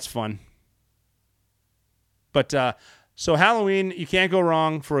 That's fun. But so Halloween, you can't go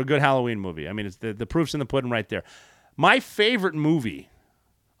wrong for a good Halloween movie. I mean, it's the proof's in the pudding right there. My favorite movie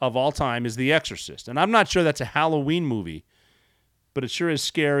of all time is The Exorcist. And I'm not sure that's a Halloween movie, but it sure is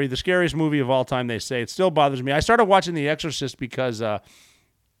scary. The scariest movie of all time, they say. It still bothers me. I started watching The Exorcist because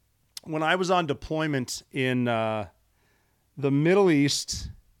when I was on deployment in the Middle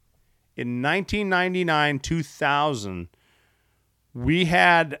East in 1999, 2000, we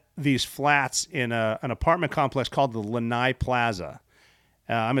had these flats in an apartment complex called the Lanai Plaza.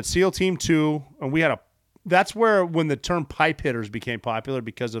 I'm at SEAL Team 2, and that's where when the term pipe hitters became popular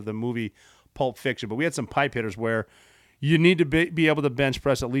because of the movie Pulp Fiction. But we had some pipe hitters where you need to be able to bench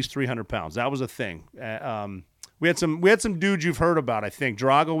press at least 300 pounds. That was a thing. We had some dudes you've heard about, I think.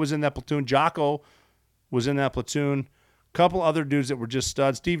 Drago was in that platoon. Jocko was in that platoon. A couple other dudes that were just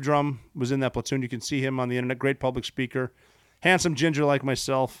studs. Steve Drum was in that platoon. You can see him on the internet. Great public speaker. Handsome ginger like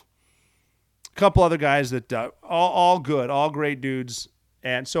myself. A couple other guys that all good, all great dudes.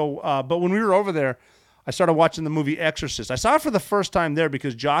 And so, but when we were over there, I started watching the movie Exorcist. I saw it for the first time there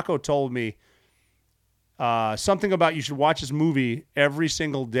because Jocko told me something about you should watch this movie every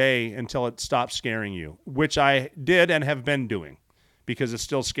single day until it stops scaring you, which I did and have been doing because it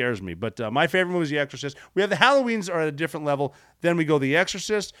still scares me. But my favorite movie is The Exorcist. We have the Halloweens are at a different level. Then we go The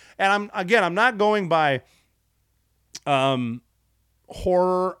Exorcist. And I'm not going by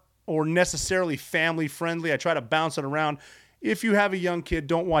horror or necessarily family friendly. I try to bounce it around. If you have a young kid,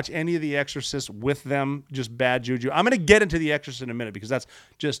 don't watch any of The Exorcist with them. Just bad juju. I'm going to get into The Exorcist in a minute because that's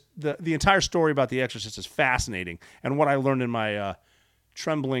just the entire story about The Exorcist is fascinating and what I learned in my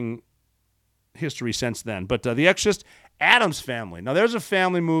trembling history since then. But The Exorcist, Addams Family. Now, there's a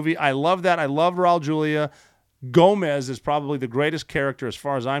family movie. I love that. I love Raul Julia. Gomez is probably the greatest character as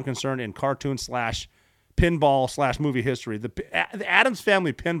far as I'm concerned in cartoon / pinball / movie history. The Addams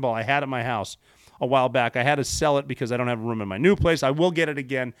Family pinball I had at my house a while back. I had to sell it because I don't have room in my new place. I will get it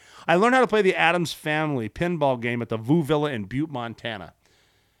again. I learned how to play the Addams Family pinball game at the Voo Villa in Butte, Montana.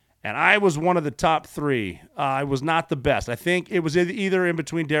 And I was one of the top 3. I was not the best. I think it was either in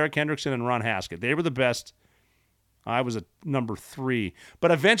between Derek Hendrickson and Ron Haskett. They were the best. I was a number 3.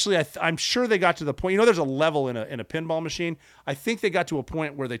 But eventually, I'm sure they got to the point. You know, there's a level in a pinball machine. I think they got to a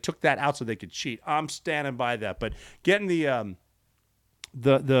point where they took that out so they could cheat. I'm standing by that. But getting the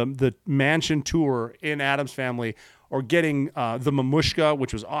mansion tour in Addams Family, or getting the Mamushka,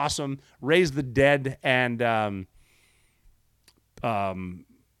 which was awesome, Raise the Dead, and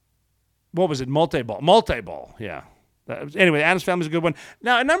what was it? Multi-ball. Yeah. Anyway, Addams Family's a good one.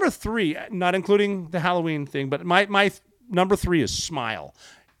 Now, at number 3, not including the Halloween thing, but my number 3 is Smile,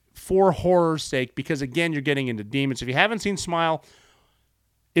 for horror's sake, because again, you're getting into demons. If you haven't seen Smile,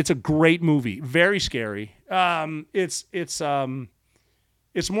 it's a great movie, very scary. It's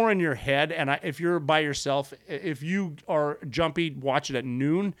more in your head, and if you're by yourself, if you are jumpy, watch it at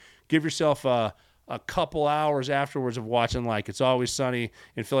noon. Give yourself a couple hours afterwards of watching like It's Always Sunny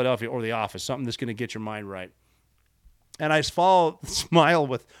in Philadelphia or The Office, something that's going to get your mind right. And I follow Smile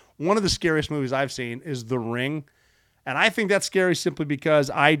with one of the scariest movies I've seen is The Ring. And I think that's scary simply because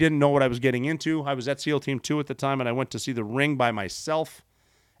I didn't know what I was getting into. I was at SEAL Team 2 at the time, and I went to see The Ring by myself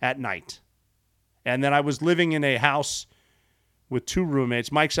at night. And then I was living in a house with 2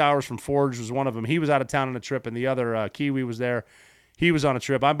 roommates. Mike Sowers from Forge was one of them. He was out of town on a trip, and the other, Kiwi, was there. He was on a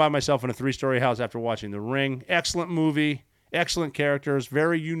trip. I'm by myself in a 3-story house after watching The Ring. Excellent movie, excellent characters,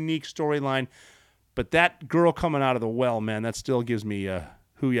 very unique storyline. But that girl coming out of the well, man, that still gives me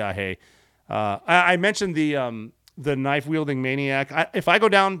hoo-yah-hey. I mentioned the knife-wielding maniac. If I go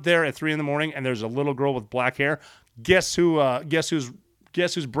down there at 3 a.m. and there's a little girl with black hair, guess who's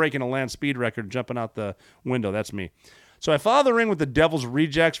breaking a land speed record jumping out the window? That's me. So I follow The Ring with The Devil's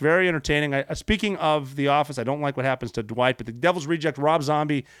Rejects. Very entertaining. Speaking of The Office, I don't like what happens to Dwight, but The Devil's Reject, Rob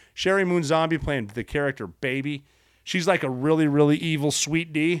Zombie, Sherry Moon Zombie playing the character Baby. She's like a really, really evil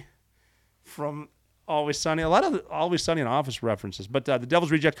Sweet D from Always Sunny. A lot of Always Sunny and Office references. But The Devil's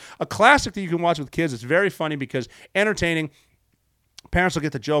Reject, a classic that you can watch with kids. It's very funny because entertaining. Parents will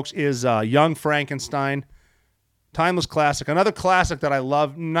get the jokes, is Young Frankenstein. Timeless classic. Another classic that I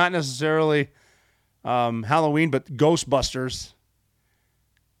love, not necessarily Halloween, but Ghostbusters.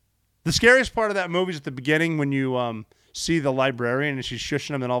 The scariest part of that movie is at the beginning when you see the librarian and she's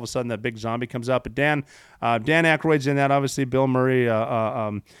shushing him, and all of a sudden that big zombie comes up. But Dan Aykroyd's in that, obviously. Bill Murray,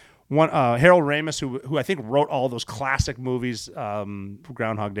 Harold Ramis, who I think wrote all those classic movies.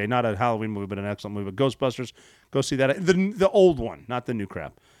 Groundhog Day, not a Halloween movie, but an excellent movie. But Ghostbusters, go see that. The old one, not the new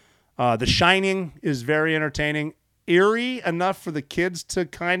crap. The Shining is very entertaining. Eerie enough for the kids to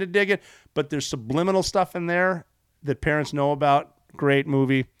kind of dig it, but there's subliminal stuff in there that parents know about. Great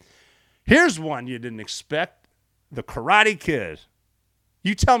movie. Here's one you didn't expect. The Karate Kid.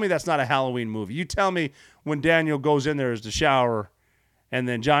 You tell me that's not a Halloween movie. You tell me when Daniel goes in there as the shower, and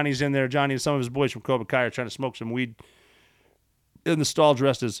then Johnny's in there. Johnny and some of his boys from Cobra Kai are trying to smoke some weed in the stall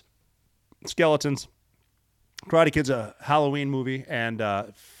dressed as skeletons. Karate Kid's a Halloween movie, and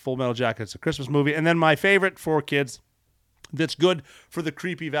Full Metal Jacket's a Christmas movie. And then my favorite for kids that's good for the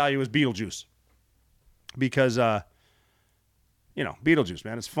creepy value is Beetlejuice. Because, Beetlejuice,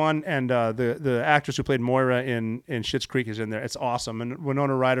 man, it's fun. And the actress who played Moira in Schitt's Creek is in there. It's awesome. And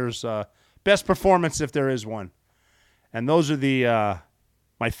Winona Ryder's best performance, if there is one. And those are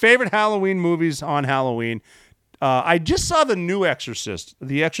my favorite Halloween movies on Halloween. I just saw the new Exorcist,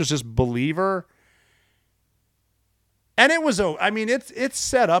 The Exorcist Believer. And it was, it's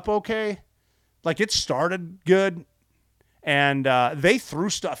set up okay. Like, it started good. And they threw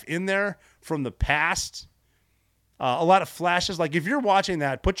stuff in there from the past. A lot of flashes. Like, if you're watching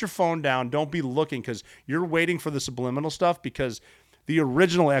that, put your phone down. Don't be looking, because you're waiting for the subliminal stuff, because the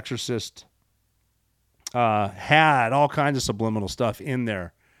original Exorcist had all kinds of subliminal stuff in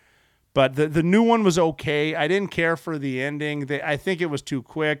there. But the new one was okay. I didn't care for the ending. I think it was too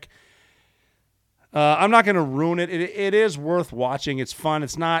quick. I'm not going to ruin it. It is worth watching. It's fun.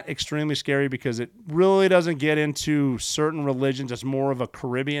 It's not extremely scary because it really doesn't get into certain religions. It's more of a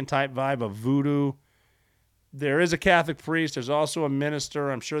Caribbean-type vibe of voodoo. There is a Catholic priest. There's also a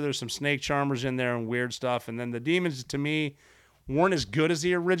minister. I'm sure there's some snake charmers in there and weird stuff. And then the demons, to me, weren't as good as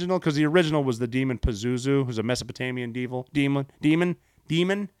the original, because the original was the demon Pazuzu, who's a Mesopotamian demon,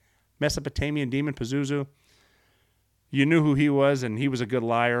 Mesopotamian demon Pazuzu. You knew who he was, and he was a good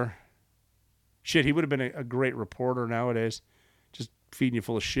liar. Shit, he would have been a great reporter nowadays, just feeding you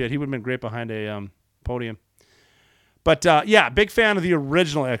full of shit. He would have been great behind a podium. But, big fan of the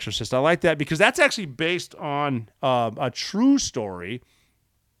original Exorcist. I like that because that's actually based on a true story,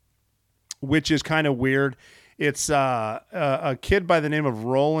 which is kind of weird. It's a kid by the name of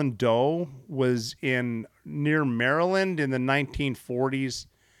Roland Doe was near Maryland in the 1940s,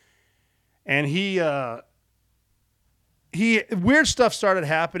 and he weird stuff started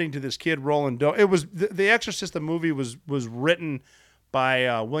happening to this kid, Roland Doe. It was the Exorcist. The movie was written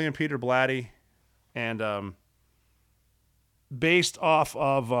by William Peter Blatty, and based off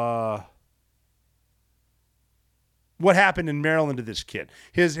of what happened in Maryland to this kid.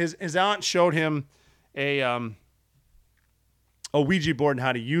 His aunt showed him a Ouija board and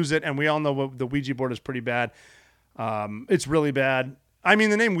how to use it, and we all know the Ouija board is pretty bad. It's really bad. I mean,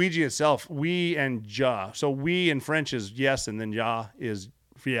 the name Ouija itself, we and ja. So we in French is yes, and then ja is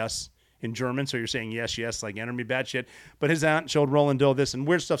yes in German. So you're saying yes, yes, like enter me bad shit. But his aunt showed Roland Doe this, and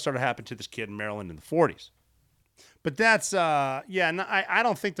weird stuff started happening to this kid in Maryland in the 40s. But that's, I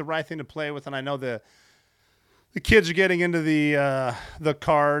don't think the right thing to play with, and I know the kids are getting into the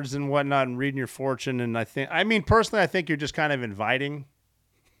cards and whatnot and reading your fortune, and personally, I think you're just kind of inviting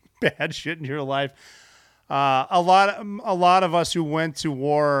bad shit into your life. A lot of us who went to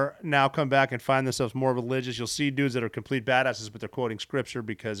war now come back and find themselves more religious. You'll see dudes that are complete badasses, but they're quoting scripture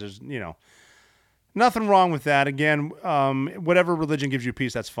because there's, nothing wrong with that. Again, whatever religion gives you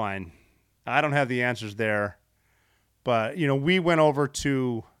peace, that's fine. I don't have the answers there. But, we went over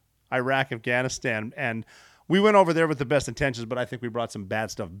to Iraq, Afghanistan, and we went over there with the best intentions, but I think we brought some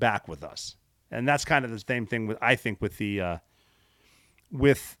bad stuff back with us. And that's kind of the same thing with the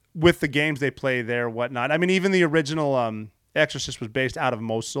with the games they play there, whatnot. I mean, even the original Exorcist was based out of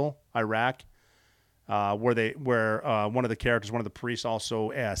Mosul, Iraq, where one of the characters, one of the priests,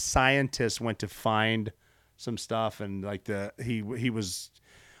 also a scientist, went to find some stuff, and he was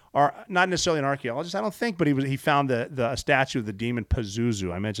not necessarily an archaeologist, I don't think, but he found the statue of the demon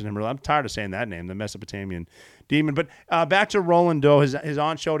Pazuzu. I mentioned him earlier. I'm tired of saying that name, the Mesopotamian demon. But back to Roland Doe, his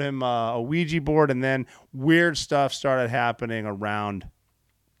aunt showed him a Ouija board, and then weird stuff started happening around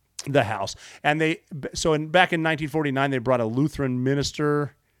the house. And back in 1949, they brought a Lutheran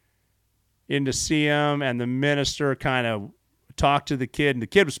minister in to see him, and the minister kind of talked to the kid, and the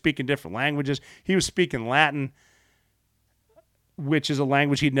kid was speaking different languages. He was speaking Latin, which is a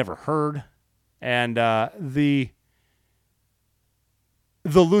language he'd never heard. And the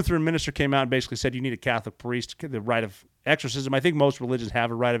Lutheran minister came out and basically said, you need a Catholic priest, the rite of exorcism. I think most religions have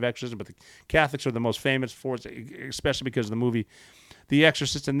a rite of exorcism, but the Catholics are the most famous for it, especially because of the movie The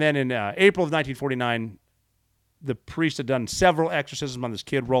Exorcist. And then in April of 1949, the priest had done several exorcisms on this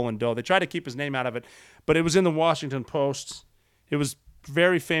kid, Roland Doe. They tried to keep his name out of it, but it was in the Washington Post. It was a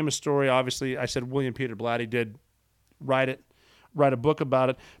very famous story. Obviously, I said William Peter Blatty did write a book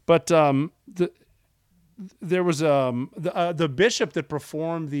about it. But there was the bishop that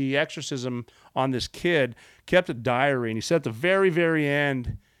performed the exorcism on this kid kept a diary, and he said at the very, very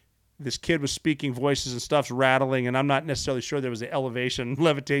end, this kid was speaking voices and stuff's rattling, and I'm not necessarily sure there was the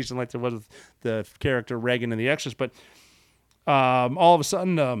levitation like there was with the character Reagan in The Exorcist, but all of a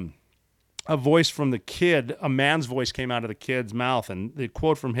sudden a voice from the kid, a man's voice, came out of the kid's mouth, and the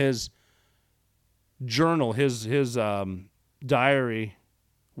quote from his journal, his diary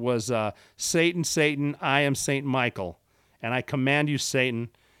was, Satan, Satan, I am Saint Michael, and I command you, Satan,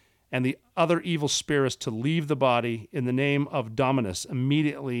 and the other evil spirits to leave the body in the name of Dominus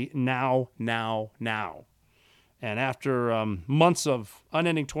immediately, now, now, now. And after months of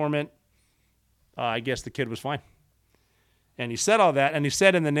unending torment, I guess the kid was fine. And he said all that, and he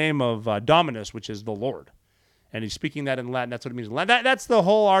said in the name of Dominus, which is the Lord. And he's speaking that in Latin. That's what it means in Latin. That's the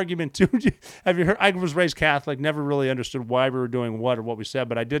whole argument, too. Have you heard? I was raised Catholic, never really understood why we were doing what or what we said,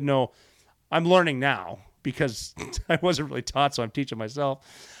 but I did know. I'm learning now because I wasn't really taught, so I'm teaching myself.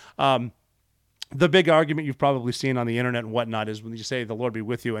 The big argument you've probably seen on the internet and whatnot is when you say the Lord be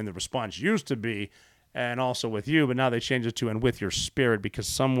with you, and the response used to be, and also with you, but now they changed it to, and with your spirit, because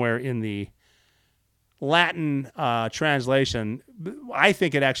somewhere in the Latin translation, I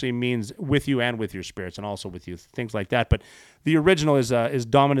think it actually means with you and with your spirits, and also with you, things like that. But the original is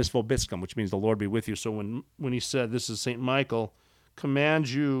Dominus vobiscum, which means the Lord be with you. So when he said, this is St. Michael, command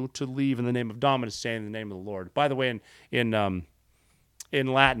you to leave in the name of Dominus, saying in the name of the Lord. By the way, in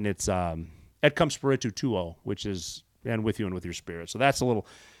Latin, it's et cum spiritu tuo, which is and with you and with your spirit. So that's a little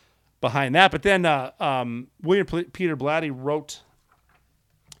behind that. But then William Peter Blatty wrote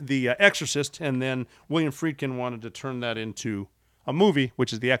The Exorcist, and then William Friedkin wanted to turn that into a movie,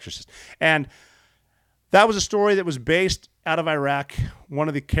 which is The Exorcist. And that was a story that was based out of Iraq. One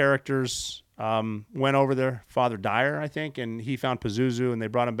of the characters went over there, Father Dyer, I think, and he found Pazuzu, and they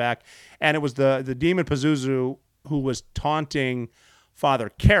brought him back. And it was the demon Pazuzu who was taunting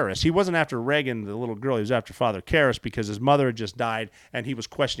Father Karras. He wasn't after Reagan, the little girl. He was after Father Karras because his mother had just died, and he was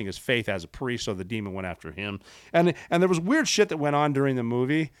questioning his faith as a priest, so the demon went after him. And there was weird shit that went on during the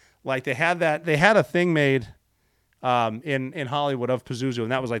movie. Like they had a thing made in Hollywood of Pazuzu,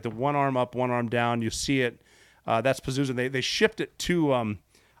 and that was like the one arm up, one arm down. You see it. That's Pazuzu. They shipped it to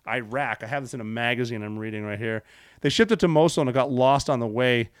Iraq. I have this in a magazine I'm reading right here. They shipped it to Mosul, and it got lost on the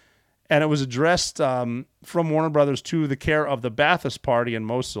way. And it was addressed from Warner Brothers to the care of the Ba'athist Party in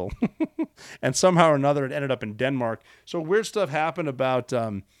Mosul. And somehow or another, it ended up in Denmark. So weird stuff happened about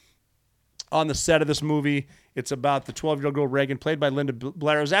on the set of this movie It's about the 12-year-old girl Reagan, played by Linda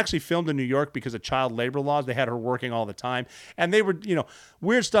Blair. It was actually filmed in New York because of child labor laws. They had her working all the time. And they were,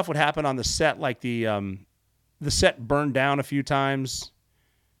 weird stuff would happen on the set, like the set burned down a few times.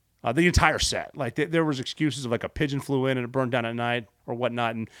 The entire set. Like there was excuses of like a pigeon flew in and it burned down at night or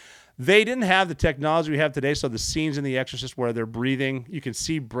whatnot. And they didn't have the technology we have today. So the scenes in The Exorcist where they're breathing, you can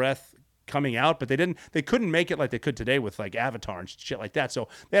see breath coming out, but they couldn't make it like they could today with like Avatar and shit like that. So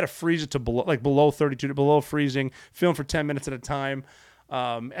they had to freeze it to below 32, below freezing, film for 10 minutes at a time.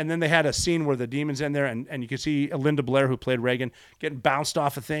 And then they had a scene where the demon's in there and you can see Linda Blair, who played Reagan, getting bounced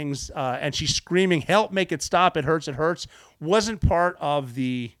off of things. And she's screaming, "Help, make it stop. It hurts. It hurts." Wasn't part of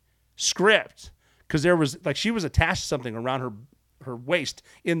the script because she was attached to something around her waist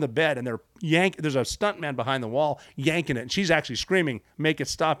in the bed, and there's a stuntman behind the wall yanking it, and she's actually screaming, "Make it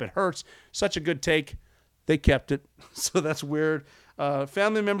stop, it hurts." Such a good take. They kept it. So that's weird.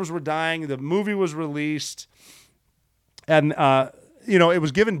 Family members were dying. The movie was released, and it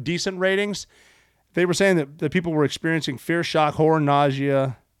was given decent ratings. They were saying that people were experiencing fear, shock, horror,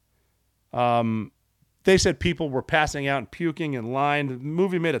 nausea. They said people were passing out and puking and lying. The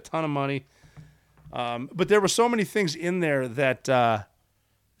movie made a ton of money. But there were so many things in there that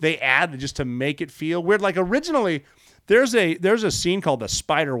they added just to make it feel weird. Like originally, there's a scene called the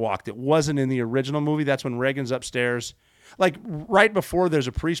spider walk that wasn't in the original movie. That's when Reagan's upstairs. Like right before, there's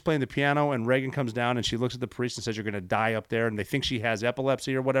a priest playing the piano, and Reagan comes down and she looks at the priest and says, "You're going to die up there." And they think she has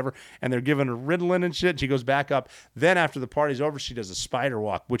epilepsy or whatever, and they're giving her Ritalin and shit. And she goes back up. Then after the party's over, she does a spider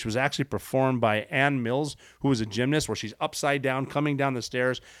walk, which was actually performed by Ann Mills, who was a gymnast, where she's upside down coming down the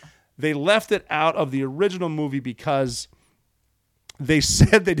stairs. They left it out of the original movie because they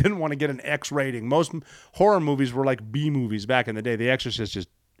said they didn't want to get an X rating. Most horror movies were like B movies back in the day. The Exorcist just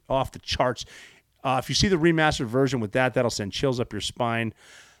off the charts. If you see the remastered version with that'll send chills up your spine.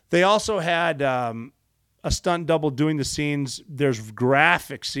 They also had a stunt double doing the scenes. There's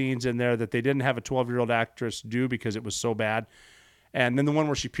graphic scenes in there that they didn't have a 12-year-old actress do because it was so bad. And then the one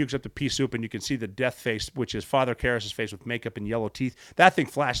where she pukes up the pea soup and you can see the death face, which is Father Karras' face with makeup and yellow teeth. That thing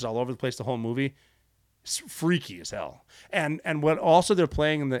flashes all over the place the whole movie. It's freaky as hell. And what also they're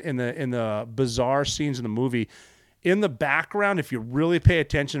playing in the bizarre scenes in the movie, in the background, if you really pay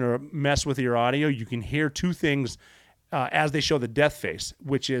attention or mess with your audio, you can hear two things as they show the death face,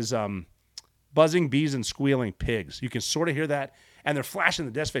 which is buzzing bees and squealing pigs. You can sort of hear that, and they're flashing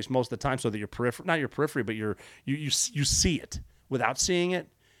the death face most of the time so that your periphery, not your periphery, but you see it without seeing it.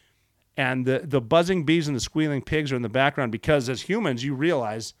 And the buzzing bees and the squealing pigs are in the background because as humans, you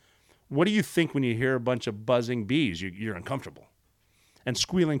realize, what do you think when you hear a bunch of buzzing bees? You're uncomfortable. And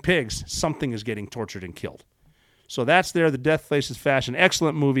squealing pigs, something is getting tortured and killed. So that's there. The Death Faces fashion.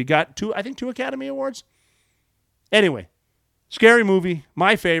 Excellent movie. Got two Academy Awards. Anyway, scary movie.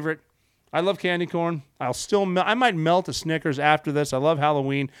 My favorite. I love candy corn. I might melt a Snickers after this. I love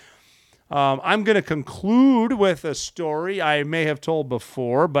Halloween. I'm going to conclude with a story I may have told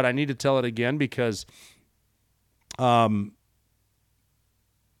before, but I need to tell it again because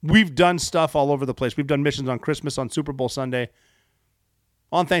we've done stuff all over the place. We've done missions on Christmas, on Super Bowl Sunday,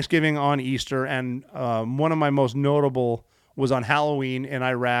 on Thanksgiving, on Easter, and one of my most notable was on Halloween in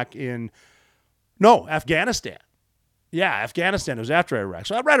Afghanistan. Yeah, Afghanistan. It was after Iraq.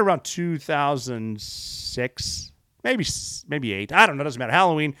 So right around 2006, maybe 8. I don't know. It doesn't matter.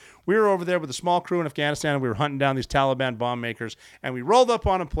 Halloween, we were over there with a small crew in Afghanistan, and we were hunting down these Taliban bomb makers, and we rolled up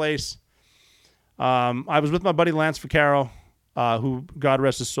on a place. I was with my buddy Lance Vaccaro, who, God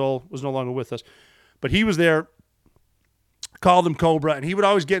rest his soul, was no longer with us. But he was there, called him Cobra, and he would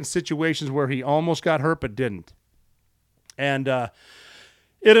always get in situations where he almost got hurt but didn't. And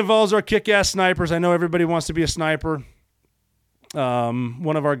it involves our kick-ass snipers. I know everybody wants to be a sniper.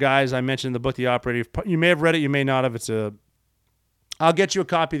 One of our guys I mentioned in the book, The Operator, you may have read it, you may not have. I'll get you a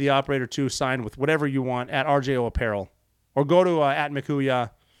copy of The Operator 2 signed with whatever you want at RJO Apparel, or go to at Mikuya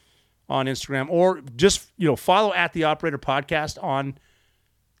on Instagram, or just follow at The Operator Podcast on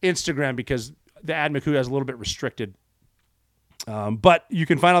Instagram because the at Mikuya is a little bit restricted. But you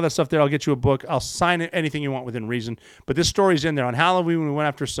can find all that stuff there. I'll get you a book. I'll sign anything you want within reason. But this story's in there. On Halloween, we went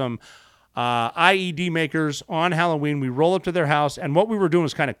after some IED makers on Halloween. We roll up to their house, and what we were doing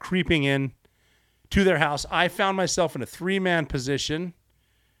was kind of creeping in to their house. I found myself in a 3-man position,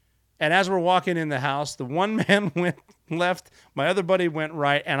 and as we're walking in the house, the one man went left, my other buddy went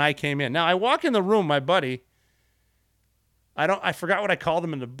right, and I came in. Now, I walk in the room, my buddy, I forgot what I called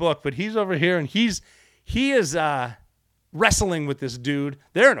him in the book, but he's over here, and he is wrestling with this dude.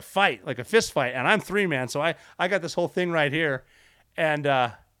 They're in a fight, like a fist fight, and I'm 3-man, so I got this whole thing right here, and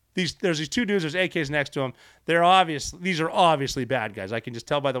there's these two dudes, there's AKs next to them. These are obviously bad guys. I can just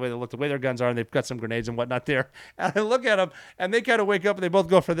tell by the way they look, the way their guns are, and they've got some grenades and whatnot there. And I look at them, and they kind of wake up, and they both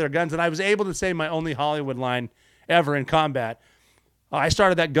go for their guns. And I was able to say my only Hollywood line ever in combat. I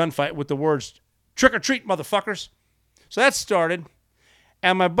started that gunfight with the words, "Trick or treat, motherfuckers." So that started.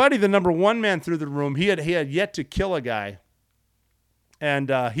 And my buddy, the number one man through the room, he had yet to kill a guy.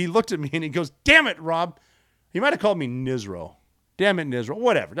 And he looked at me, and he goes, "Damn it, Rob." He might have called me Nizro. Damn it, Nizro.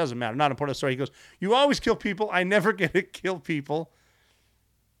 Whatever. Doesn't matter. Not important story. He goes, "You always kill people. I never get to kill people.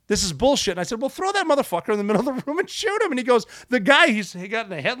 This is bullshit." And I said, "Well, throw that motherfucker in the middle of the room and shoot him." And he goes, the guy, he got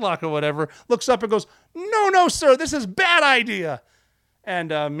in a headlock or whatever, looks up and goes, No, sir. This is a bad idea." And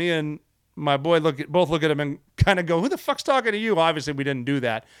me and my boy both look at him and kind of go, "Who the fuck's talking to you?" Obviously, we didn't do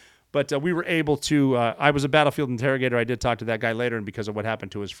that. But we were able to, I was a battlefield interrogator. I did talk to that guy later, and because of what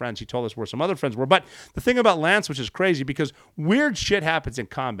happened to his friends, he told us where some other friends were. But the thing about Lance, which is crazy, because weird shit happens in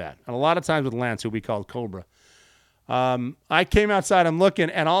combat. And a lot of times with Lance, who we called Cobra. I came outside, I'm looking,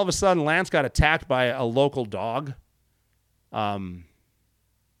 and all of a sudden, Lance got attacked by a local dog. They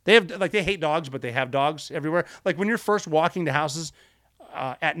hate dogs, but they have dogs everywhere. Like when you're first walking to houses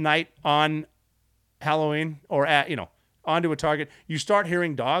at night on Halloween or onto a target, you start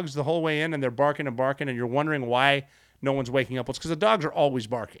hearing dogs the whole way in, and they're barking and barking, and you're wondering why no one's waking up. Well, it's because the dogs are always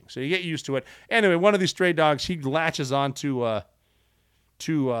barking, so you get used to it. Anyway, one of these stray dogs, he latches on to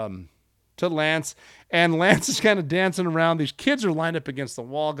Lance, and Lance is kind of dancing around. These kids are lined up against the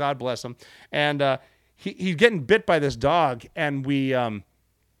wall, God bless them, and he's getting bit by this dog, and he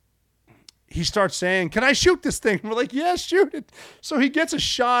starts saying, "Can I shoot this thing?" And we're like, "Yeah, shoot it." So he gets a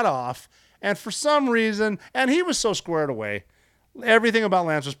shot off. And for some reason, and he was so squared away, everything about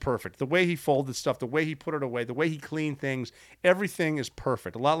Lance was perfect. The way he folded stuff, the way he put it away, the way he cleaned things, everything is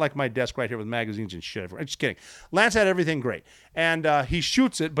perfect. A lot like my desk right here with magazines and shit. I'm just kidding. Lance had everything great. And he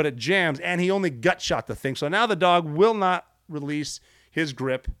shoots it, but it jams, and he only gut shot the thing. So now the dog will not release his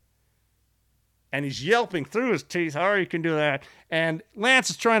grip. And he's yelping through his teeth, "Oh, you can do that." And Lance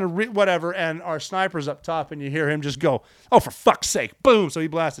is trying to whatever, and our sniper's up top, and you hear him just go, "Oh, for fuck's sake." Boom. So he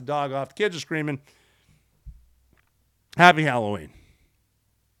blasts the dog off. The kids are screaming. Happy Halloween.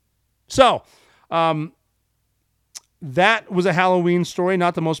 So, that was a Halloween story,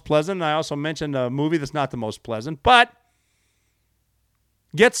 not the most pleasant. And I also mentioned a movie that's not the most pleasant, but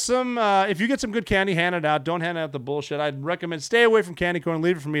get some, if you get some good candy, hand it out. Don't hand out the bullshit. I'd recommend stay away from candy corn.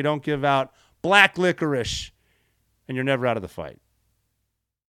 Leave it for me. Don't give out black licorice, and you're never out of the fight.